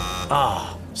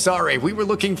 Ah, sorry, we were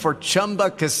looking for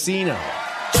Chumba Casino.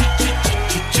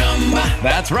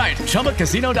 That's right,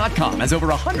 ChumbaCasino.com has over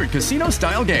 100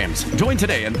 casino-style games. Join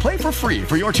today and play for free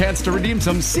for your chance to redeem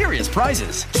some serious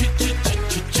prizes.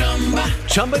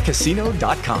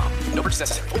 ChumbaCasino.com. No purchase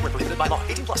necessary. Void where prohibited by law.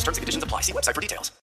 18+ terms and conditions apply. See website for details.